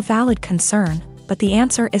 It's a valid concern, but the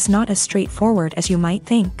answer is not as straightforward as you might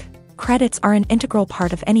think. Credits are an integral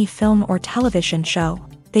part of any film or television show.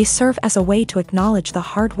 They serve as a way to acknowledge the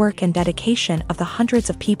hard work and dedication of the hundreds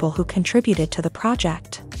of people who contributed to the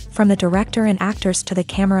project. From the director and actors to the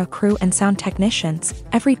camera crew and sound technicians,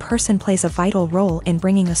 every person plays a vital role in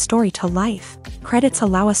bringing a story to life. Credits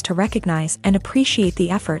allow us to recognize and appreciate the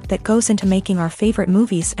effort that goes into making our favorite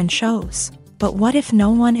movies and shows. But what if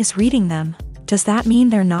no one is reading them? Does that mean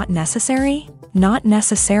they're not necessary? Not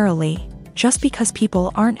necessarily. Just because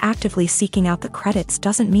people aren't actively seeking out the credits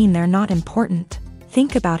doesn't mean they're not important.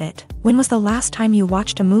 Think about it. When was the last time you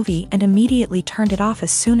watched a movie and immediately turned it off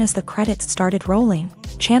as soon as the credits started rolling?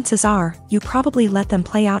 Chances are, you probably let them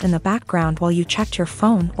play out in the background while you checked your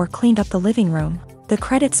phone or cleaned up the living room. The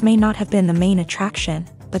credits may not have been the main attraction,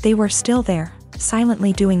 but they were still there,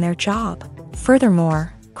 silently doing their job.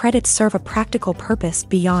 Furthermore, credits serve a practical purpose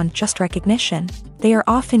beyond just recognition. They are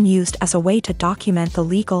often used as a way to document the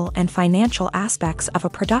legal and financial aspects of a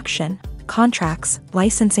production. Contracts,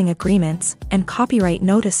 licensing agreements, and copyright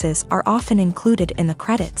notices are often included in the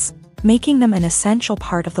credits, making them an essential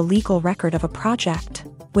part of the legal record of a project.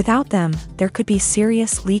 Without them, there could be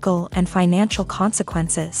serious legal and financial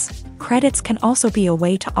consequences. Credits can also be a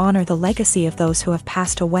way to honor the legacy of those who have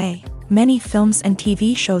passed away. Many films and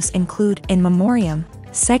TV shows include in memoriam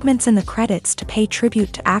segments in the credits to pay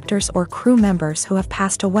tribute to actors or crew members who have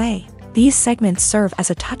passed away. These segments serve as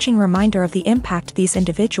a touching reminder of the impact these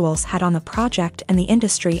individuals had on the project and the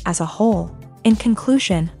industry as a whole. In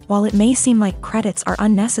conclusion, while it may seem like credits are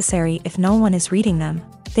unnecessary if no one is reading them,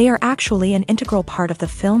 they are actually an integral part of the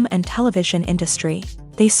film and television industry.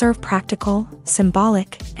 They serve practical,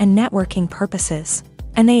 symbolic, and networking purposes,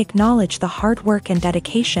 and they acknowledge the hard work and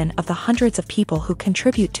dedication of the hundreds of people who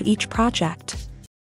contribute to each project.